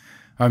him,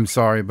 I'm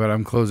sorry, but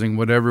I'm closing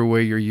whatever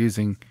way you're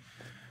using,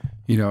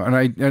 and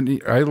I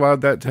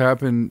allowed that to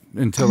happen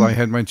until I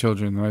had my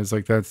children. And I was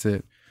like, that's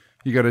it.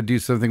 You got to do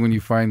something when you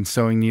find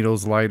sewing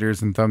needles,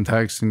 lighters, and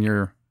thumbtacks in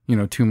your,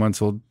 2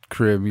 months old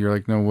crib. You're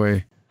like, no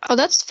way. Oh,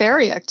 that's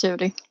fairy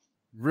activity.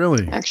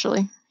 Really?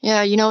 Actually.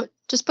 Yeah.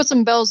 Just put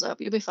some bells up.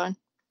 You'll be fine.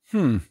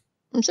 I'm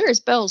serious.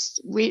 Bells.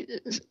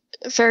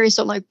 Fairies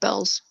don't like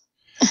bells.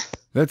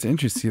 That's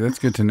interesting. That's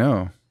good to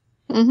know.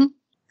 Mm-hmm.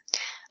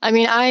 I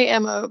mean,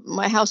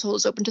 my household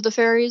is open to the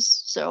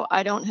fairies, so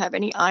I don't have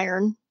any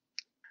iron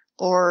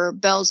or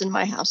bells in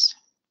my house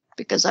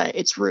because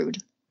it's rude.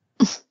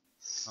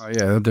 Oh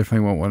yeah, they'll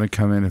definitely won't want to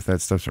come in if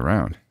that stuff's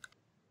around.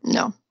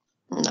 No.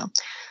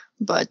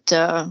 But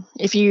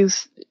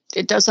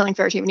it does sound like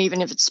fairy activity,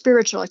 even if it's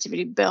spiritual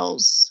activity,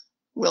 bells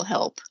will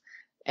help.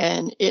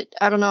 And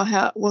I don't know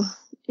how, well,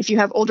 if you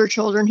have older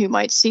children who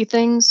might see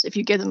things, if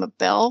you give them a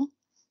bell,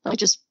 like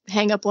just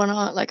hang up one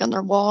on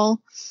their wall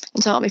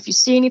and tell them, if you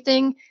see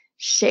anything,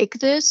 shake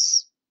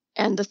this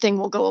and the thing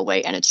will go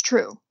away. And it's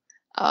true.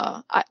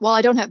 While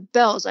I don't have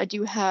bells, I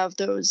do have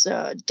those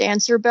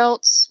dancer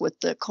belts with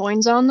the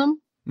coins on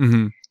them.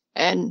 Mm-hmm.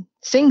 And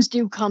things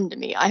do come to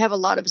me. I have a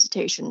lot of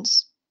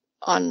visitations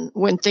on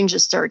when things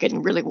just start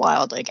getting really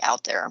wild, like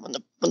out there, when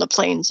the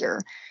planes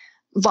are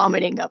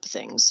vomiting up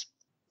things.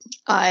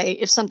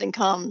 If something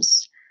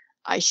comes,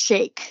 I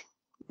shake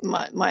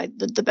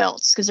the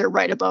belts because they're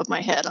right above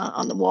my head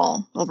on the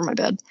wall over my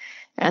bed,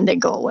 and they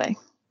go away.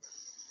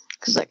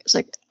 because it's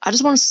like I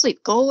just want to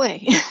sleep. Go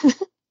away.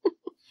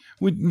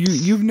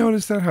 You've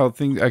noticed that how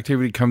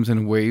activity comes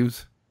in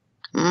waves?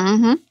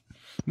 Mm-hmm.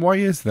 Why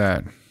is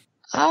that?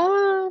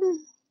 I'm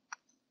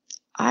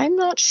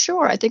not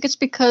sure. I think it's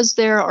because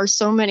there are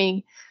so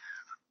many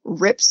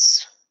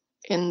rips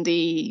in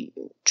the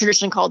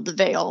tradition called the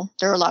veil.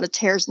 There are a lot of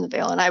tears in the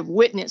veil, and I've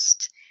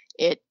witnessed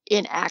it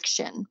in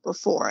action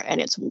before, and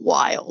it's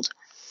wild.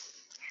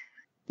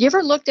 You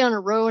ever look down a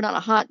road on a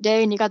hot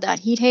day and you got that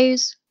heat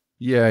haze?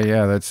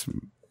 Yeah, that's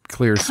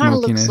clear Kind of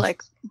smokiness.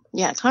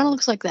 it kind of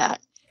looks like that.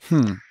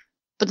 Hmm.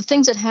 But the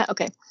things that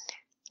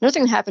another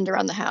thing that happened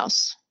around the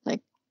house,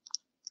 like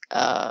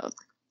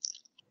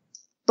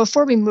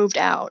before we moved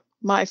out,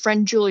 my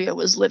friend Julia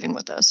was living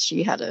with us.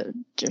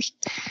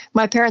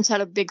 My parents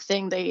had a big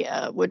thing. They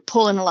would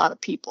pull in a lot of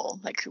people,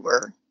 like who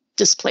were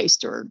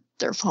displaced or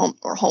they're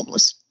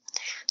homeless.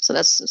 So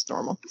that's just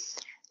normal.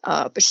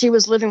 But she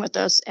was living with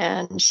us,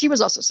 and she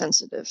was also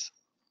sensitive.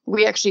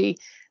 We actually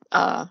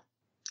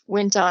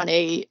went on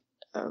a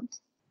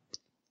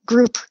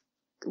group.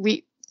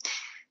 We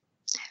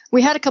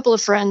had a couple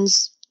of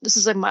friends. This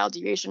is a mild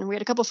deviation. We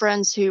had a couple of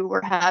friends who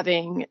were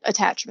having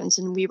attachments,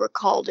 and we were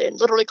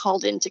literally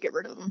called in to get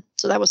rid of them.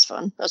 So that was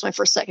fun. That was my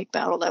first psychic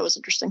battle. That was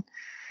interesting.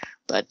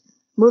 But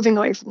moving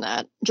away from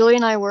that, Julie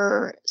and I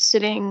were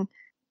sitting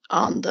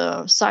on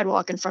the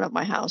sidewalk in front of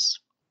my house,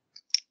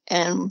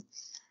 and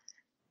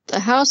the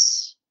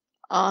house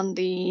on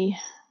the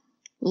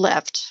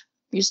left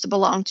used to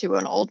belong to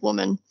an old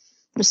woman,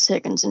 Miss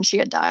Higgins, and she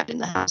had died,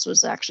 and the house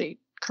was actually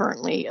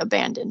currently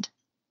abandoned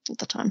at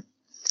the time.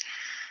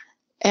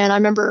 And I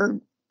remember,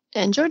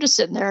 and Joy just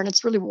sitting there, and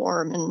it's really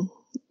warm, and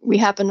we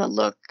happen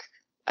to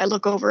I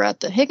look over at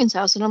the Higgins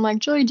house, and I'm like,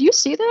 Joy, do you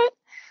see that?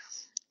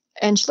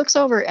 And she looks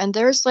over, and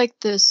there's like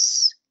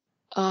this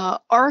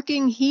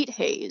arcing heat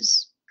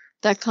haze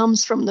that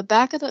comes from the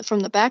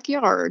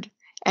backyard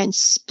and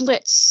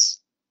splits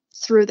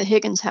through the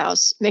Higgins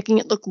house, making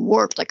it look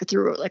warped, like if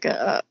you're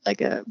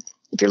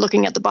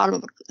looking at the bottom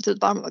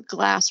of a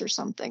glass or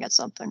something at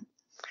something.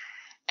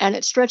 And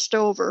it stretched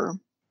over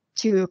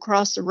to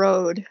across the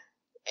road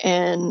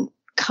and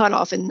cut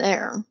off in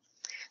there.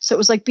 So it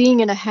was like being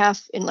in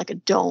like a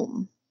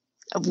dome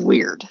of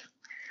weird.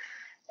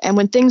 And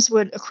when things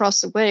would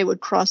across the way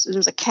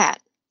there's a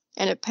cat,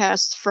 and it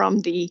passed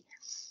from the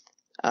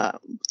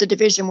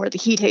division where the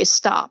heat haze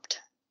stopped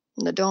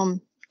and the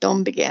dome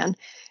began.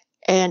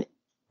 And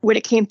when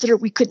it came through,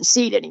 we couldn't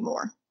see it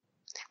anymore.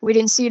 We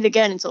didn't see it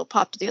again until it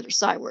popped to the other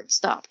side where it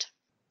stopped.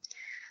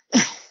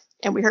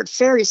 And we heard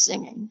fairies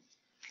singing.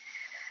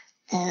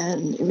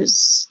 And it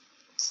was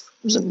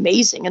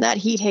amazing. And that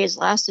heat haze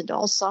lasted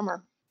all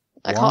summer.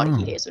 I call it a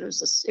heat haze, but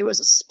it was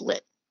a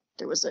split.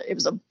 It was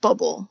a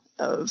bubble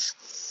of.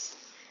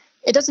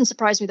 It doesn't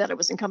surprise me that it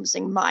was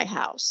encompassing my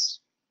house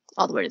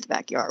all the way to the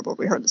backyard where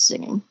we heard the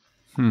singing.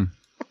 I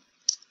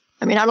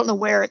mean, I don't know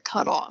where it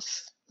cut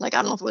off. Like, I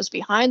don't know if it was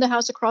behind the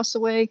house across the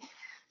way,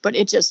 but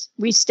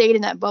we stayed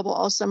in that bubble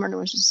all summer, and it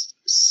was just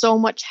so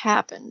much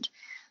happened.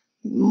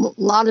 A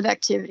lot of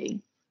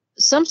activity.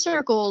 Some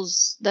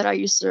circles that I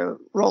used to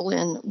roll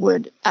in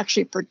would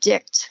actually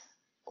predict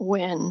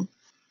when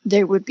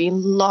there would be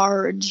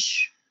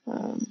large,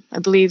 I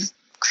believe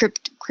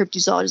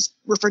cryptozoologists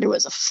refer to it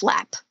as a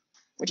flap,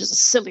 which is a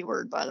silly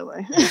word, by the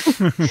way.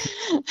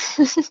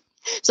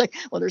 It's like,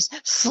 well, there's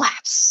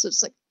flaps. So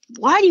it's like,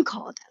 why do you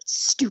call it that?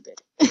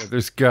 Stupid. Yeah,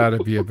 there's got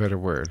to be a better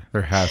word.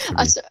 There has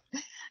to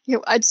be.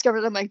 I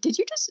discovered, I'm like, did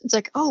you just, it's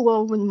like, oh,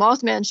 well, when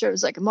Mothman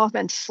shows like a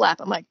Mothman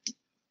flap, I'm like,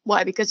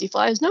 why? Because he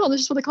flies? No,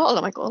 this is what they call it.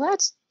 I'm like, well,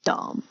 that's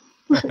dumb.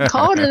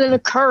 Call it an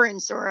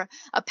occurrence or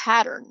a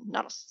pattern,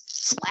 not a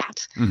flap.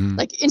 Mm-hmm.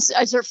 Like,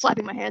 I start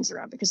flapping my hands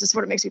around because this is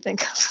what it makes me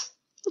think of.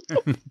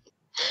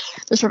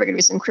 There's probably going to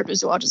be some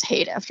cryptozoologists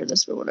hate after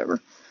this, but whatever.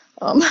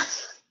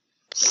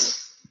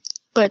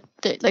 But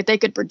they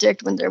could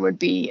predict when there would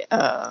be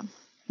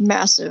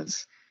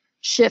massive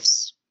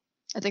shifts.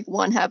 I think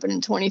one happened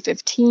in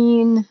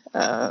 2015.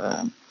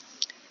 I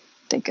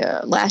think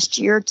last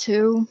year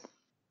too.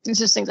 These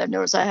are just things I've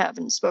noticed. I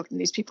haven't spoken to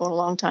these people in a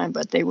long time,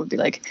 but they would be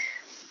like,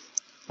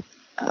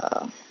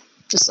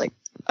 just like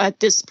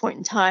at this point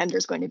in time,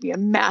 there's going to be a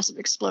massive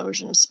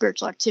explosion of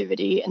spiritual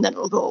activity, and then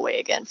it'll go away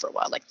again for a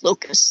while, like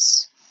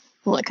locusts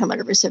will only come out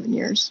every 7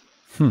 years.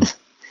 Kind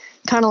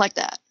of like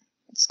that.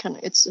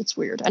 It's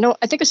weird.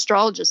 I think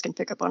astrologists can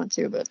pick up on it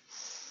too, but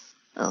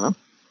I don't know.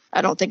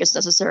 I don't think it's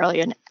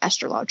necessarily an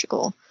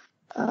astrological,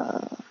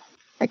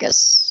 I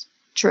guess,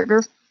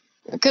 trigger.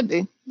 It could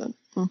be, but.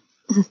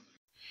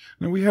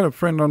 Now, we had a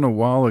friend on a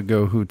while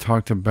ago who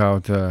talked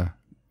about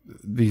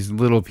these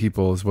little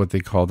people is what they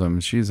call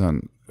them. She's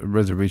on a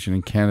reservation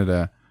in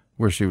Canada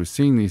where she was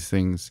seeing these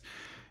things,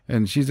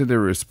 and she said they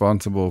were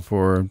responsible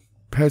for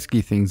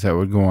pesky things that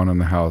would go on in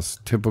the house,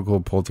 typical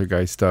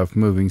poltergeist stuff,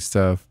 moving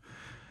stuff,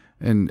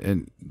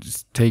 and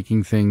just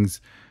taking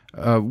things.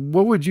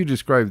 What would you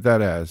describe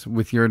that as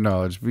with your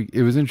knowledge?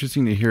 It was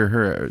interesting to hear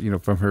her,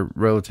 from her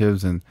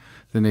relatives and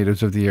the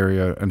natives of the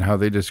area and how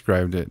they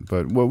described it.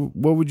 But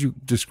what would you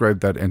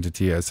describe that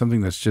entity as?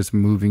 Something that's just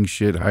moving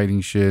shit,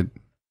 hiding shit?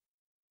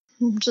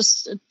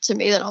 just to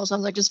me, that all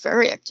sounds like just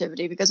fairy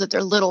activity, because if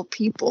they're little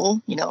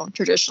people,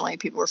 traditionally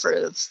people refer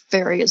to the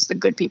fairy as the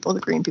good people, the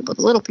green people,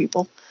 the little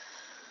people.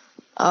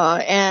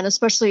 And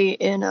especially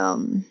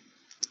in,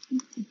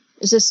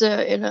 is this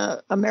in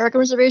a American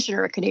reservation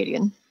or a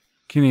Canadian?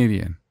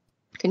 Canadian.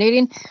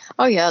 Canadian?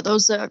 Oh yeah,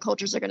 those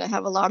cultures are going to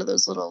have a lot of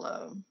those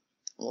little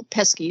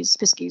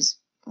piskies.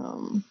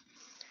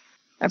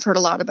 I've heard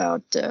a lot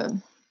about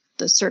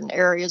the certain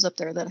areas up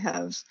there that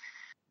have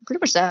pretty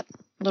much that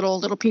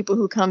little people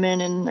who come in,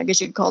 and I guess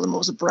you could call them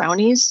almost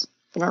brownies,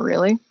 but not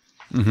really.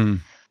 Mm-hmm.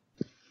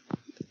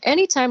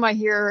 Anytime I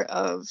hear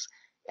of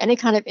any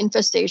kind of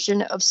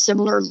infestation of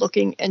similar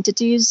looking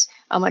entities,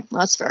 I'm like,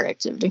 well, that's fairy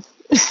activity.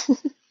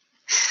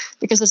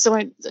 Because there's so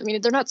many,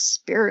 they're not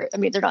spirits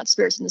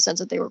in the sense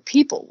that they were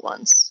people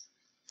once.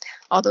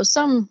 Although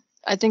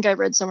I think I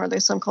read somewhere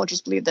that some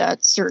cultures believe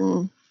that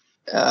certain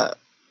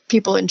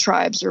people in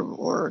tribes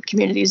or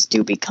communities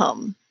do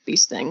become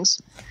these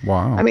things.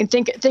 Wow.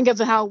 Think of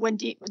how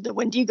the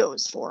Wendigo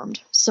is formed.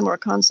 Similar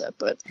concept,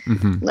 but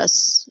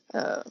less,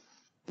 I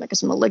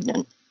guess,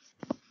 malignant.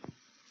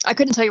 I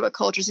couldn't tell you what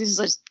cultures. These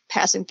are just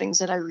passing things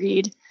that I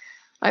read.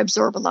 I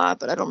absorb a lot,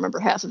 but I don't remember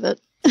half of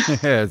it.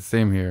 Yeah,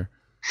 same here.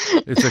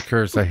 It's a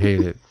curse. I hate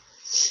it.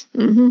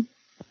 Mm-hmm.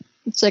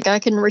 It's like I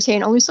can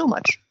retain only so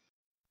much.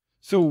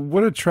 So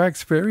what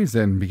attracts fairies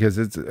then? Because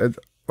it's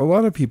a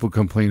lot of people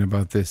complain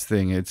about this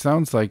thing. It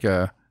sounds like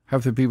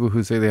half the people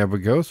who say they have a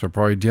ghost are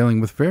probably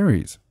dealing with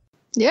fairies.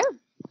 Yeah.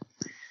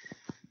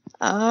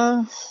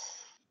 I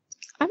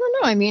don't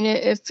know.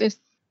 If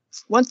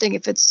one thing,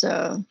 if it's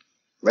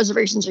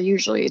reservations are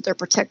usually their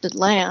protected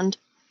land.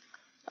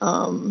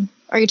 Are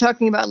you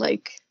talking about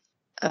like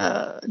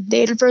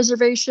native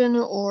reservation,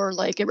 or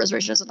like a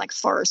reservation as in like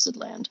forested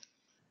land?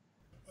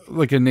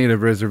 Like a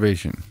native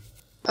reservation.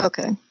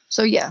 Okay.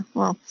 So yeah,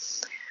 well,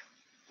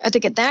 I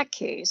think in that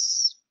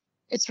case,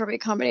 it's probably a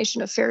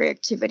combination of fairy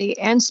activity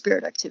and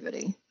spirit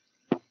activity.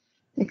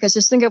 Because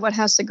just think of what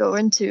has to go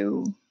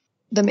into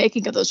the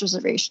making of those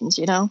reservations,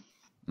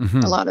 Mm-hmm.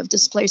 A lot of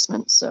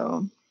displacement.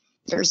 So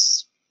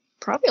there's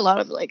probably a lot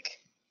of,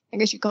 like, I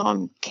guess you call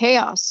them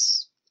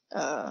chaos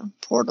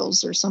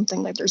portals or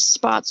something. Like there's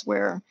spots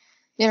where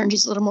the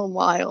energy's a little more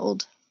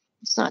wild.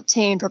 It's not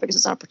tamed because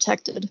it's not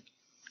protected.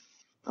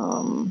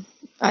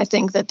 I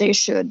think that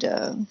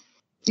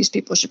these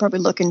people should probably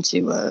look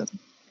into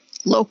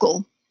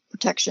local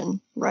protection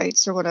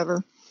rights or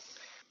whatever.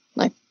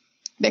 Like,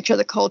 make sure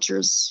the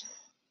culture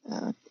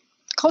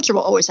will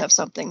always have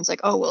something. It's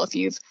like, oh, well, if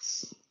you've,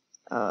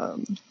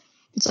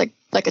 it's like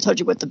I told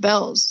you with the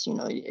bells,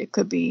 it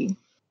could be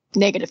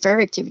negative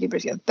fairy activity, but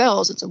if you have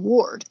bells, it's a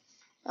ward.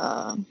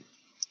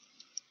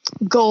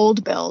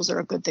 Gold bells are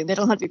a good thing. They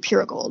don't have to be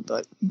pure gold,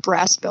 but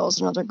brass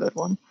bells are another good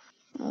one.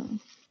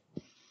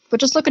 But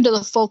just look into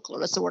the folklore.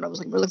 That's the word I was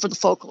looking for. Look for the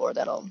folklore.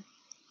 That'll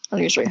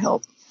usually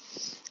help.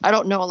 I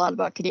don't know a lot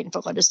about Canadian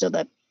folklore. I just know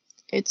that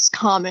it's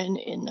common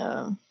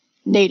in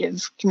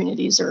native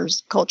communities or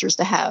cultures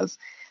to have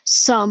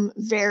some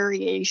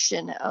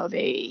variation of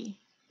a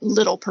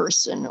little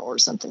person or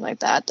something like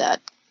that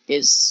that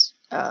is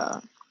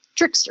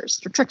tricksters.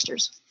 They're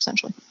tricksters,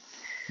 essentially.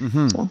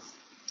 Mm-hmm. So,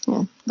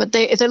 yeah. But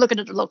if they look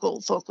at the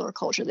local folklore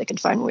culture, they can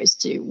find ways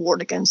to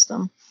ward against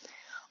them.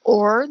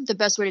 Or the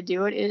best way to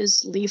do it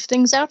is leave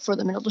things out for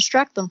them and it'll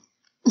distract them.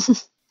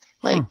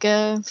 Like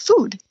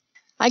food.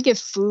 I give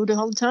food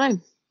all the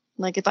time.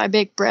 Like if I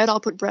bake bread, I'll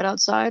put bread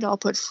outside. I'll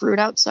put fruit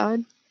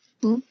outside.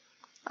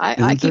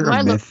 I keep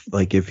my myth,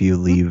 like if you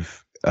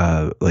leave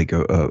like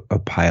a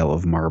pile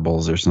of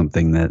marbles or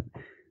something that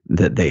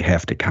they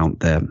have to count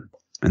them,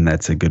 and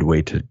that's a good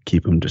way to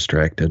keep them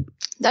distracted.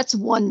 That's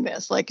one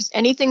myth. Like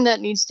anything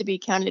that needs to be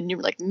counted in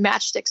numerous, like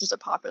matchsticks is a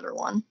popular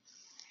one,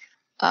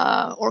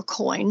 or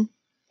coin.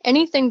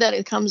 Anything that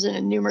it comes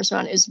in numerous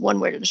amount is one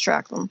way to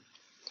distract them.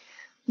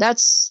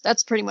 That's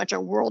pretty much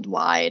a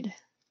worldwide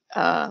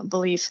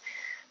belief.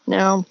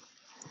 Now,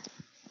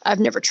 I've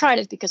never tried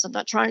it because I'm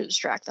not trying to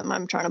distract them.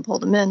 I'm trying to pull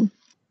them in.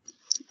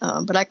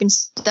 But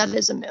that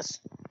is a myth.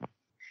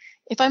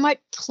 If I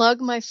might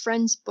plug my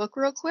friend's book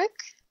real quick,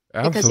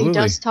 because he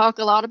does talk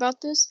a lot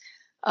about this.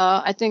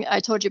 I think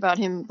I told you about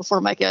him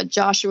before, Mike,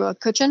 Joshua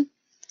Cutchin.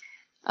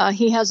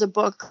 He has a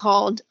book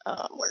called,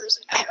 where is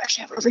it? I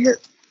actually have it over here.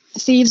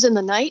 Thieves in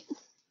the Night,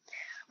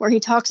 where he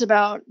talks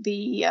about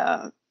the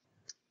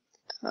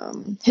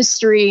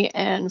history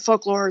and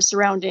folklore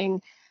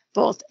surrounding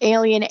both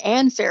alien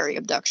and fairy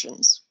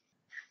abductions.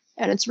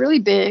 And it's really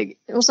big.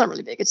 Well, it's not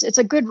really big. It's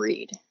a good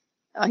read.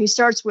 He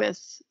starts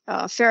with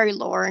fairy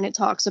lore, and it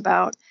talks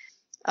about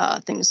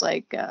things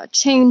like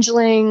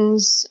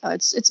changelings.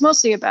 It's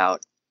mostly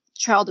about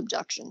child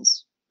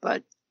abductions,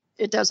 but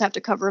it does have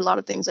to cover a lot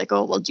of things like,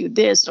 oh, well, do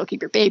this. It'll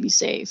keep your baby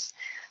safe.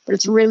 But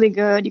it's really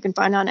good. You can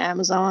find it on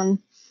Amazon.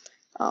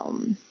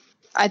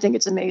 I think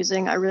it's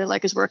amazing. I really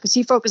like his work because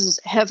he focuses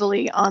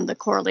heavily on the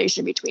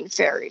correlation between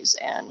fairies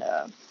and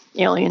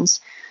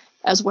aliens,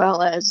 as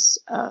well as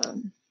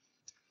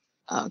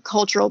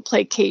cultural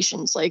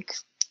placations like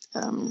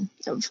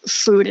of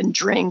food and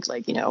drink,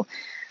 like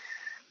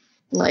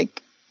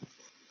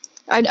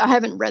I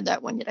haven't read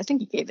that one yet. I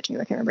think he gave it to me.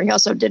 I can't remember. He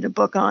also did a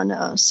book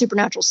on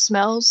supernatural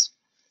smells.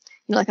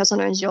 You know, like how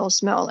sometimes you'll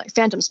smell like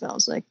phantom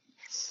smells. Like,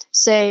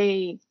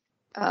 say,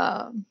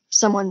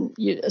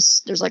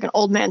 there's like an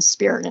old man's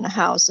spirit in a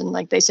house, and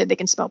like they say they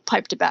can smell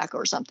pipe tobacco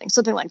or something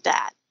like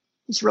that.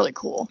 It's really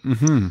cool.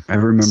 Mm-hmm. I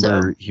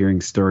remember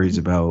hearing stories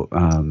about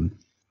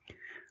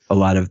a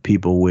lot of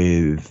people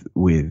with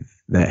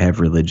that have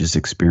religious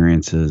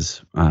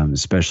experiences,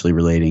 especially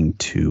relating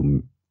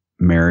to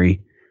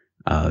Mary.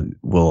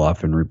 Will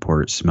often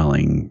report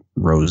smelling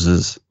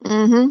roses.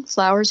 Mm-hmm.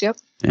 Flowers, yep.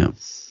 Yeah.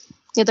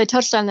 Yeah, they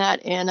touched on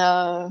that in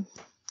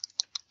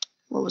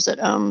what was it?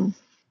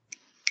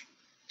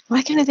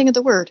 Why can't I think of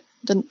the word?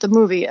 The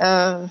movie.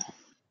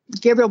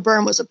 Gabriel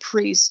Byrne was a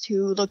priest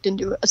who looked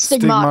into a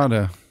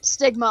stigmata.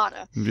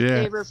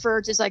 Yeah. They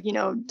referred to, it's like, you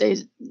know,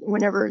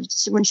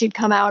 when she'd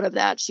come out of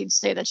that, she'd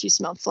say that she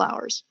smelled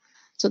flowers.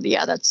 So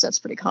yeah, that's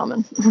pretty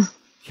common.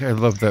 Yeah, I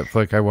love that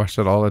flick. I watch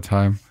it all the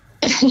time.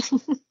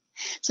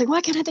 It's like, why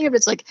can't I think of it?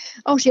 It's like,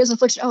 oh, she has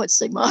affliction. Oh, it's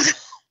stigmata.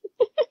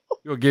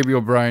 Well, Gabriel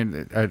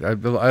Byrne,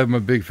 I'm a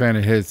big fan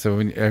of his, so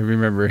I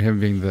remember him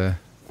being the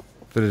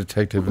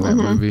detective in that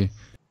movie.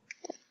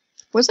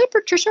 Was it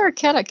Patricia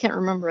Arquette? I can't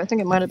remember. I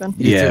think it might have been.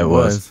 Yeah, it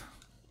was.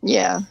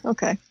 Yeah,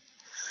 okay.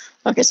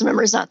 Okay, so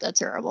memory's not that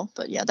terrible.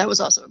 But yeah, that was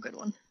also a good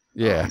one.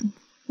 Yeah.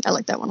 I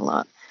like that one a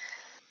lot.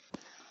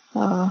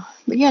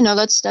 But yeah, no,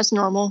 that's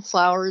normal.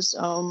 Flowers.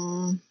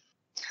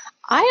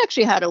 I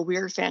actually had a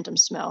weird phantom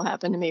smell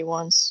happen to me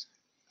once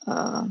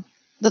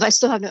that I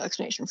still have no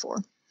explanation for.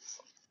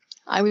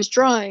 I was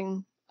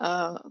drawing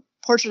a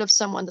portrait of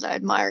someone that I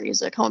admire.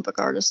 He's a comic book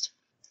artist.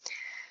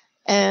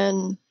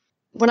 And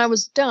when I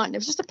was done, it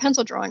was just a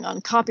pencil drawing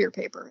on copier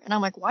paper. And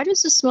I'm like, why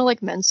does this smell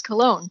like men's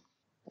cologne?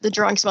 The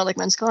drawing smelled like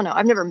men's cologne. Now,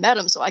 I've never met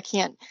him, so I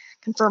can't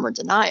confirm or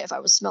deny if I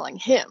was smelling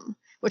him,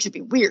 which would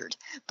be weird.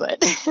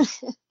 But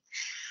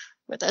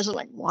but I was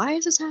like, why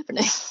is this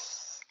happening?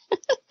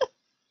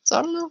 So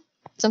I don't know.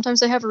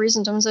 Sometimes they have a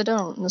reason, sometimes they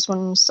don't. And this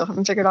one, still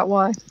haven't figured out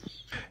why.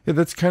 Yeah,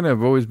 that's kind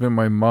of always been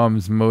my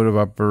mom's mode of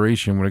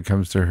operation when it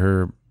comes to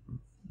her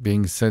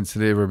being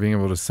sensitive or being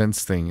able to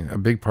sense things. A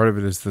big part of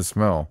it is the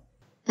smell.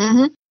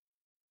 Mm-hmm.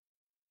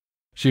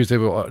 She was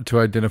able to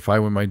identify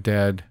when my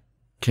dad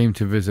came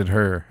to visit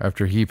her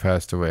after he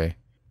passed away,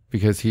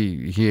 because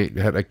he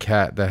had a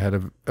cat that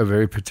had a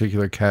very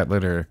particular cat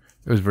litter.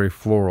 It was very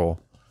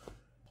floral.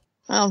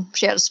 Well,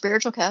 she had a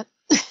spiritual cat.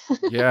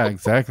 Yeah,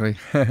 exactly.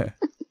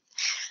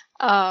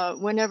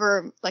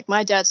 Whenever, like,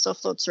 my dad still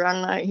floats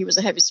around, and he was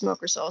a heavy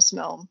smoker, so I'll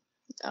smell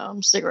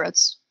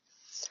cigarettes.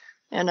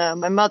 And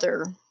my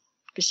mother,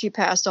 because she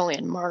passed only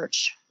in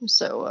March,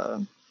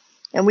 so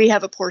and we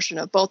have a portion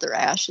of both their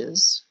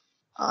ashes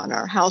on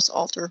our house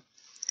altar,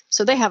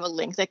 so they have a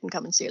link. They can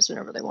come and see us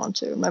whenever they want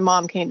to. My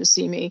mom came to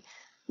see me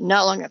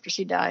not long after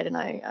she died,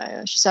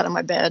 and she sat on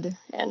my bed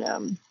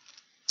and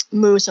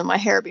moved some of my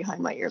hair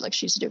behind my ear like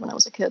she used to do when I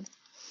was a kid.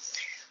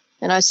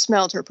 And I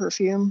smelled her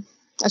perfume.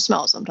 I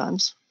smell it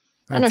sometimes.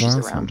 That's I know she's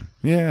awesome. around.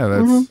 Yeah,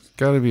 that's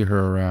got to be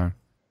her around.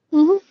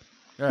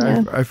 Mm-hmm.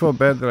 Yeah. I felt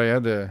bad that I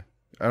had to.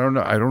 I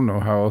don't know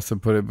how else to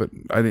put it, but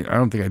I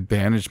don't think I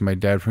banished my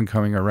dad from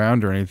coming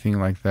around or anything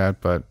like that.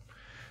 But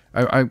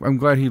I'm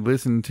glad he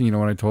listened to,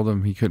 when I told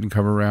him he couldn't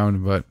come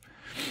around. But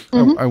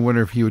I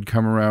wonder if he would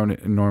come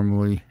around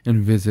normally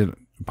and visit,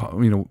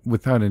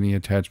 without any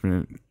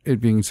attachment.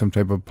 It being some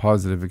type of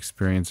positive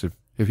experience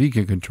if he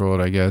can control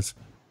it, I guess.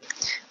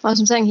 Well, as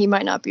I'm saying, he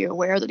might not be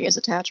aware that he has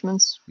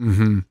attachments.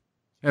 Mm-hmm.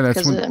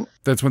 And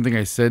that's one thing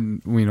I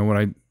said,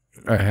 when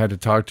I had to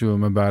talk to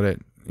him about it.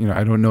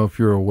 I don't know if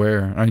you're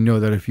aware. I know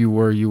that if you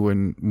were, you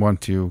wouldn't want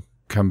to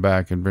come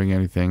back and bring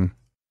anything.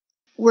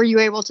 Were you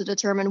able to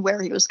determine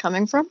where he was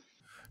coming from?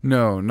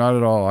 No, not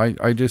at all.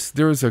 I just,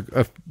 there was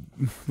the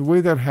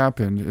way that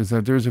happened is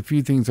that there's a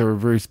few things that were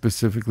very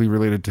specifically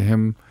related to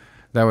him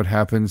that would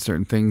happen,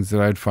 certain things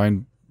that I'd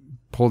find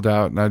pulled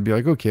out, and I'd be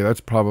like, okay,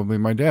 that's probably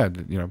my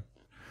dad,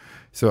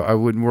 So I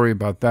wouldn't worry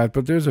about that.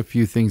 But there's a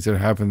few things that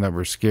happened that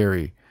were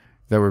scary,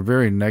 that were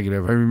very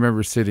negative. I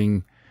remember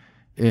sitting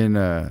in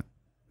our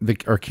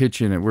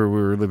kitchen at where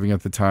we were living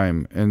at the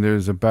time, and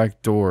there's a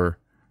back door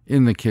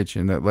in the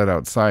kitchen that led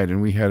outside,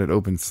 and we had it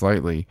open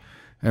slightly.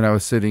 And I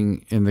was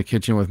sitting in the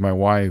kitchen with my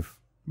wife.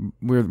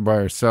 We were by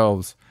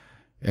ourselves,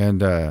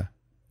 and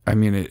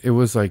it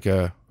was like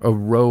a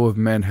row of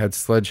men had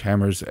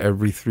sledgehammers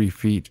every 3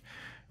 feet.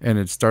 And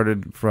it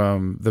started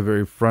from the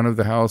very front of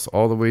the house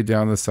all the way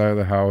down the side of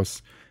the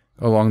house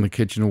along the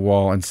kitchen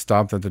wall and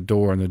stopped at the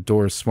door, and the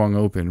door swung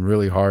open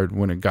really hard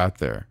when it got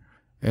there.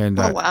 And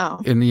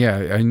wow. And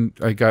yeah,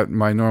 I got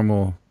my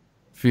normal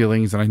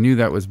feelings, and I knew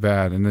that was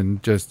bad. And then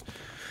just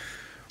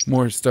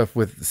more stuff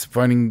with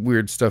finding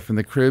weird stuff in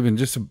the crib and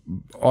just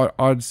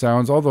odd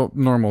sounds, all the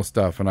normal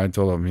stuff. And I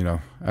told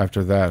him,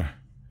 after that,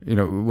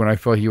 when I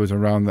felt he was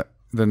around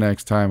the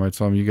next time, I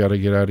told him, you got to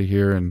get out of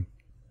here, and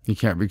he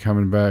can't be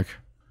coming back.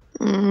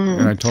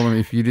 And I told him,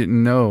 if you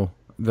didn't know,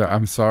 that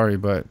I'm sorry,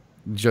 but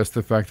just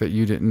the fact that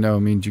you didn't know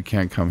means you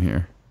can't come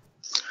here.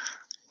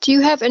 Do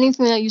you have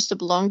anything that used to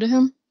belong to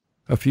him?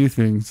 A few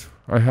things.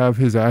 I have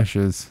his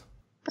ashes.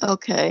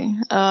 Okay.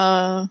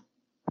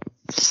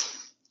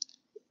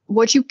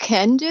 What you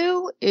can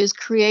do is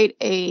create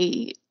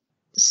a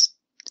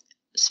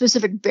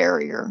specific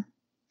barrier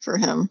for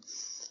him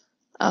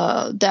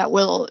that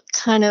will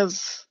kind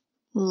of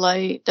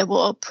that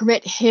will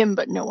permit him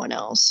but no one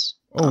else.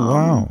 Oh,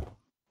 wow.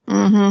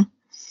 Mm-hmm.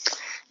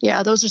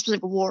 Yeah, those are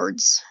specific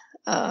wards.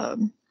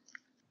 The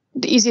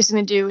easiest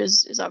thing to do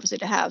is obviously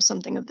to have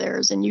something of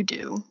theirs, and you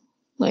do.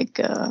 Like,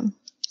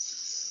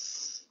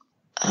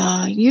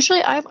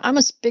 usually I'm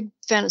a big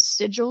fan of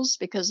sigils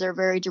because they're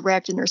very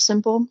direct and they're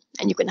simple,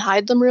 and you can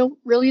hide them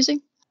real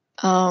easy.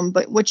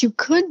 But what you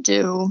could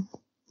do,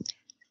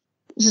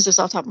 this is just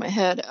off the top of my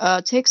head,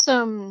 take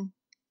some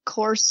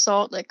coarse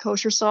salt, like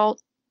kosher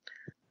salt,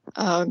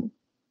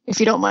 if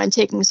you don't mind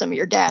taking some of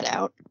your dad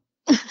out.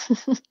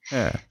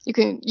 Yeah.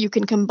 You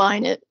can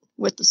combine it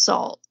with the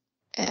salt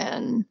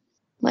and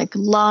like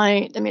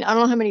line. I mean, I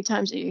don't know how many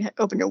times you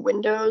open your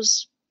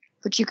windows,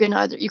 but you can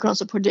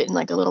also put it in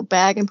like a little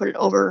bag and put it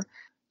over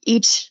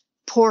each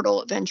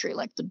portal of entry,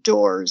 like the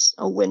doors,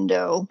 a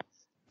window,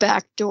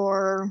 back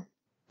door,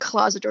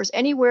 closet doors,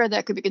 anywhere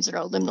that could be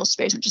considered a liminal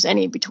space, which is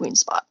any between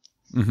spot,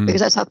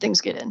 because that's how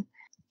things get in.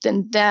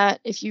 Then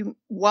that,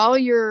 while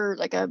you're,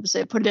 like I would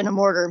say, put it in a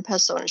mortar and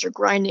pestle, and as you're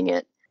grinding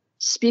it,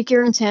 speak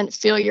your intent,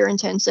 feel your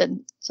intent. Said,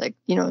 it's like,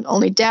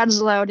 only dad is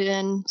allowed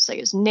in. Say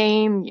his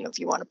name. If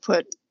you want to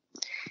put,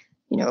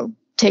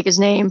 take his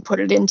name, put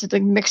it into the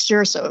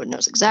mixture so it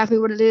knows exactly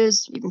what it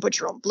is. You can put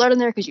your own blood in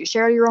there because you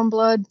share your own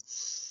blood.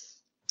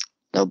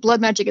 Though blood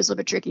magic is a little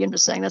bit tricky. I'm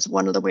just saying that's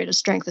one of the ways to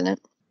strengthen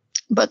it.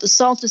 But the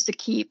salt is to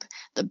keep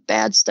the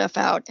bad stuff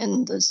out,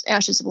 and the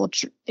ashes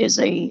is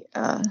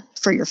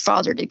for your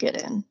father to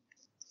get in.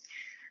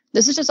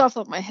 This is just off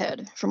of my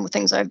head from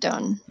things I've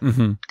done,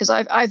 because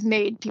I've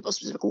made people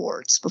specific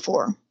wards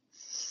before.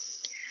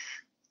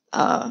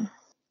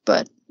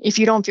 But if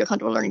you don't feel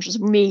comfortable learning just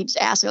me, just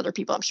ask other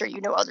people. I'm sure you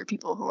know other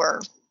people who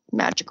are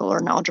magical or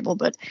knowledgeable,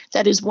 but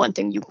that is one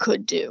thing you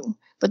could do.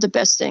 But the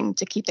best thing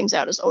to keep things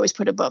out is always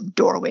put above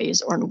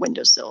doorways or in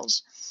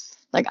windowsills.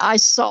 Like, I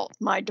salt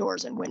my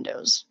doors and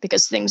windows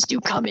because things do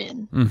come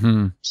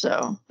in.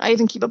 So I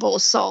even keep a bowl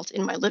of salt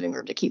in my living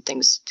room to keep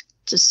things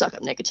to suck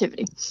up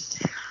negativity.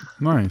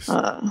 Nice.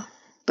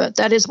 But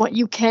that is what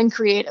you can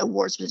create a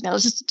ward space. Now,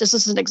 this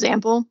is an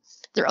example.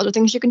 There are other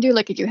things you can do,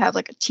 like if you have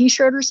like a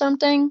T-shirt or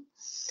something,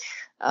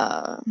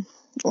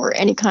 or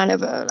any kind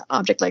of an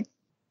object, like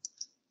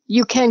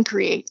you can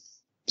create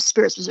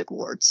spirit-specific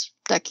wards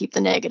that keep the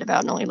negative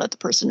out and only let the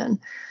person in.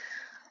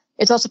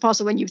 It's also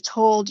possible when you've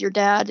told your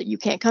dad that you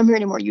can't come here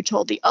anymore, you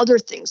told the other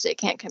things they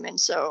can't come in.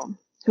 So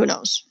who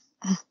knows?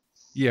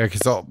 Yeah,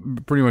 because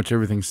pretty much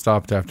everything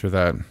stopped after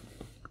that.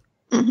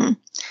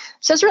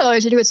 So that's really all you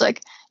have to do. It's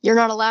like, you're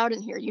not allowed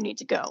in here. You need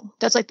to go.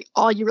 That's like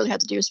all you really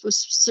have to do,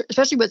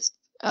 especially with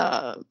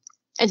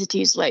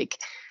entities like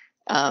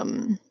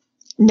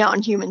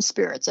non-human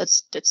spirits.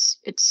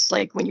 It's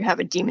like when you have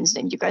a demon's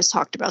name. You guys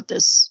talked about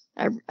this.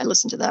 I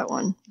listened to that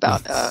one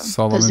about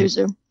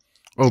Pazuzu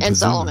and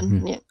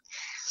Solomon. Yeah.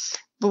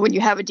 But when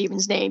you have a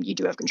demon's name, you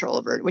do have control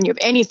over it. When you have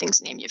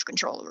anything's name, you have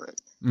control over it.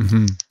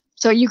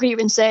 So you could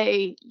even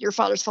say your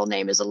father's full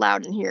name is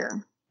allowed in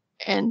here,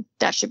 and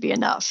that should be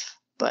enough.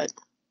 But,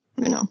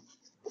 I'm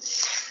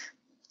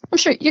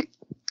sure you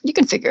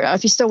can figure it out.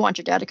 If you still want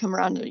your dad to come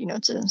around,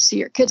 to see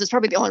your kids, it's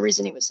probably the only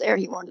reason he was there.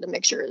 He wanted to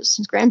make sure his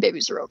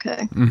grandbabies are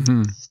okay.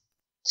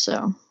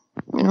 So,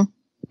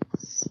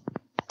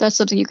 that's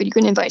something you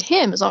can invite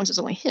him, as long as it's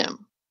only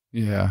him.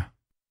 Yeah.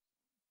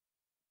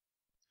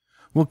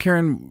 Well,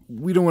 Karen,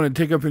 we don't want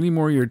to take up any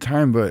more of your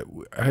time, but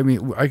I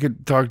mean, I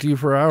could talk to you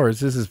for hours.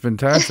 This is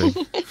fantastic.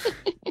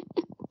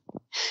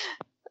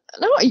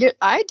 No,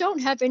 I don't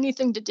have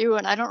anything to do,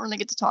 and I don't really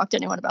get to talk to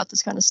anyone about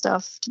this kind of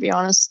stuff, to be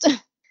honest.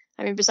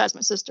 I mean, besides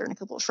my sister and a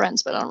couple of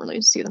friends, but I don't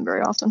really see them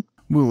very often.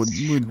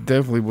 We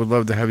definitely would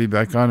love to have you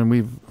back on, and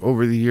we've,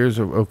 over the years,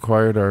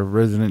 acquired our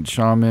resident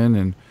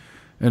shaman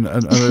and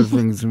other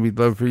things, and we'd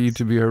love for you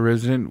to be our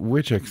resident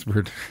witch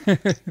expert. I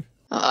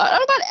don't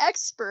know about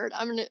expert.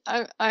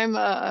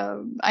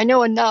 I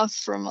know enough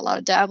from a lot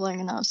of dabbling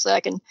enough so I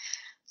can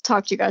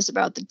talk to you guys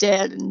about the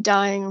dead and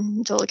dying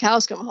until the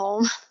cows come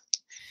home.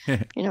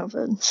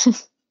 But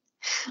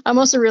I'm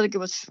also really good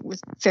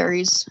with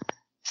fairies,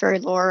 fairy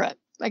lore.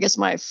 I guess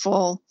my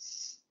full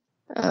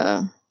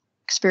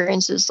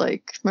experiences,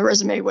 like my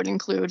resume would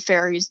include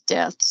fairies,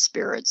 death,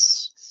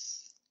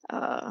 spirits,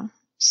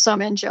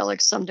 some angelic,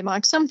 some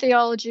demonic, some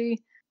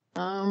theology.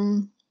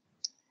 I'm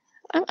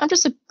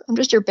just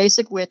your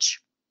basic witch.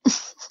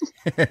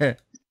 I'm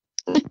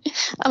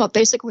a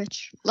basic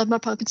witch. Love my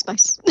pumpkin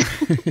spice.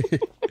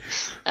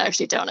 I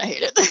actually don't. I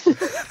hate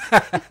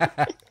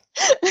it.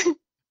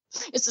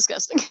 It's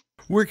disgusting.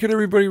 Where can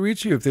everybody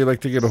reach you if they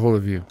like to get a hold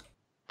of you?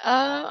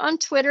 On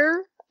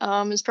Twitter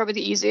is probably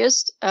the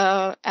easiest.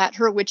 At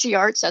Her Witchy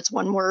Arts. That's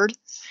one word.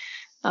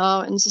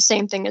 And it's the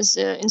same thing as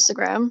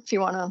Instagram. If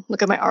you want to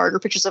look at my art or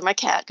pictures of my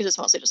cat, because it's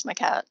mostly just my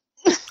cat.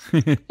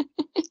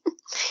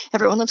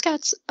 Everyone loves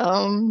cats.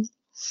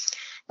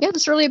 Yeah,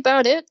 that's really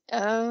about it.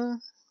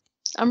 I'm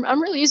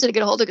really easy to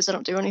get a hold of because I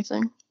don't do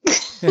anything.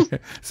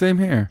 Same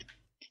here.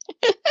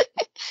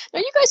 No,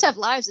 you guys have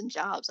lives and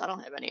jobs. I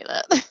don't have any of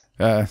that.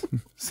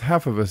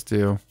 Half of us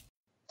do.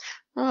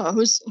 Oh,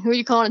 who are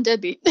you calling a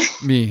deadbeat?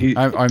 Me.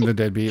 I'm the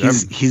deadbeat.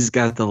 He's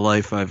got the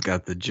life, I've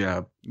got the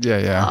job.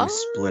 Yeah. We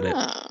split it.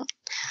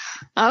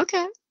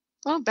 Okay.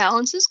 Well,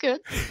 balance is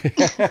good.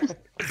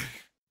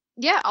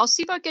 Yeah, I'll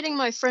see about getting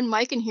my friend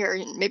Mike in here,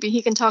 and maybe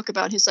he can talk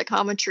about his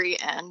psychometry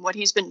and what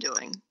he's been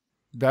doing.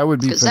 That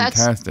would be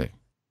fantastic.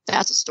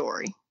 That's a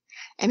story.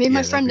 And maybe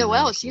my friend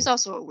Noelle, she's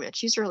also a witch.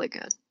 She's really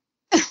good.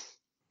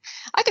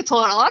 I could pull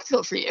on a lot of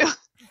people for you.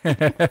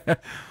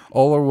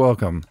 All are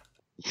welcome.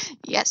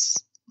 Yes.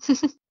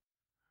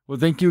 Well,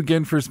 thank you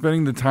again for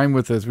spending the time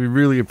with us. We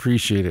really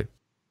appreciate it.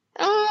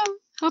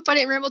 Hope I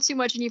didn't ramble too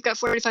much and you've got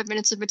 45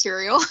 minutes of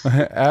material.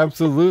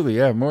 Absolutely.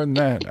 Yeah, more than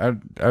that.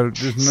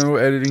 There's no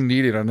editing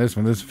needed on this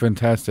one. This is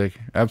fantastic.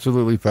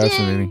 Absolutely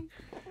fascinating.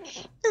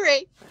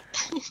 Hooray.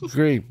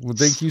 Great. Well,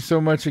 thank you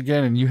so much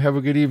again, and you have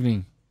a good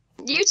evening.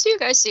 You too,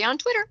 guys. See you on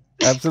Twitter.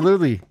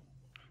 Absolutely.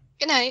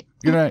 Good night.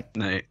 Good night.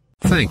 Night.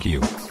 Thank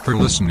you for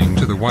listening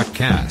to the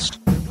Whatcast.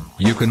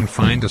 You can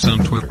find us on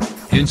Twitter,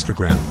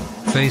 Instagram,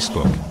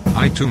 Facebook,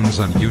 iTunes,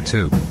 and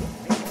YouTube.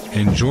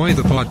 Enjoy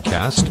the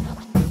podcast.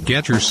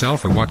 Get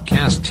yourself a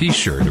Whatcast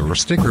t-shirt or a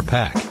sticker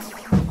pack.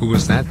 Who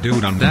was that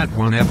dude on that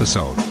one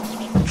episode?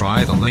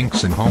 Try the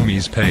links in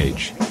Homie's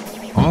page.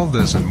 All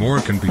this and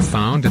more can be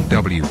found at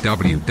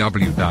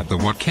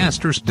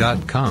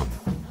www.thewhatcasters.com.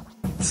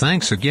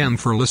 Thanks again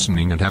for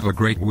listening and have a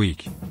great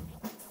week.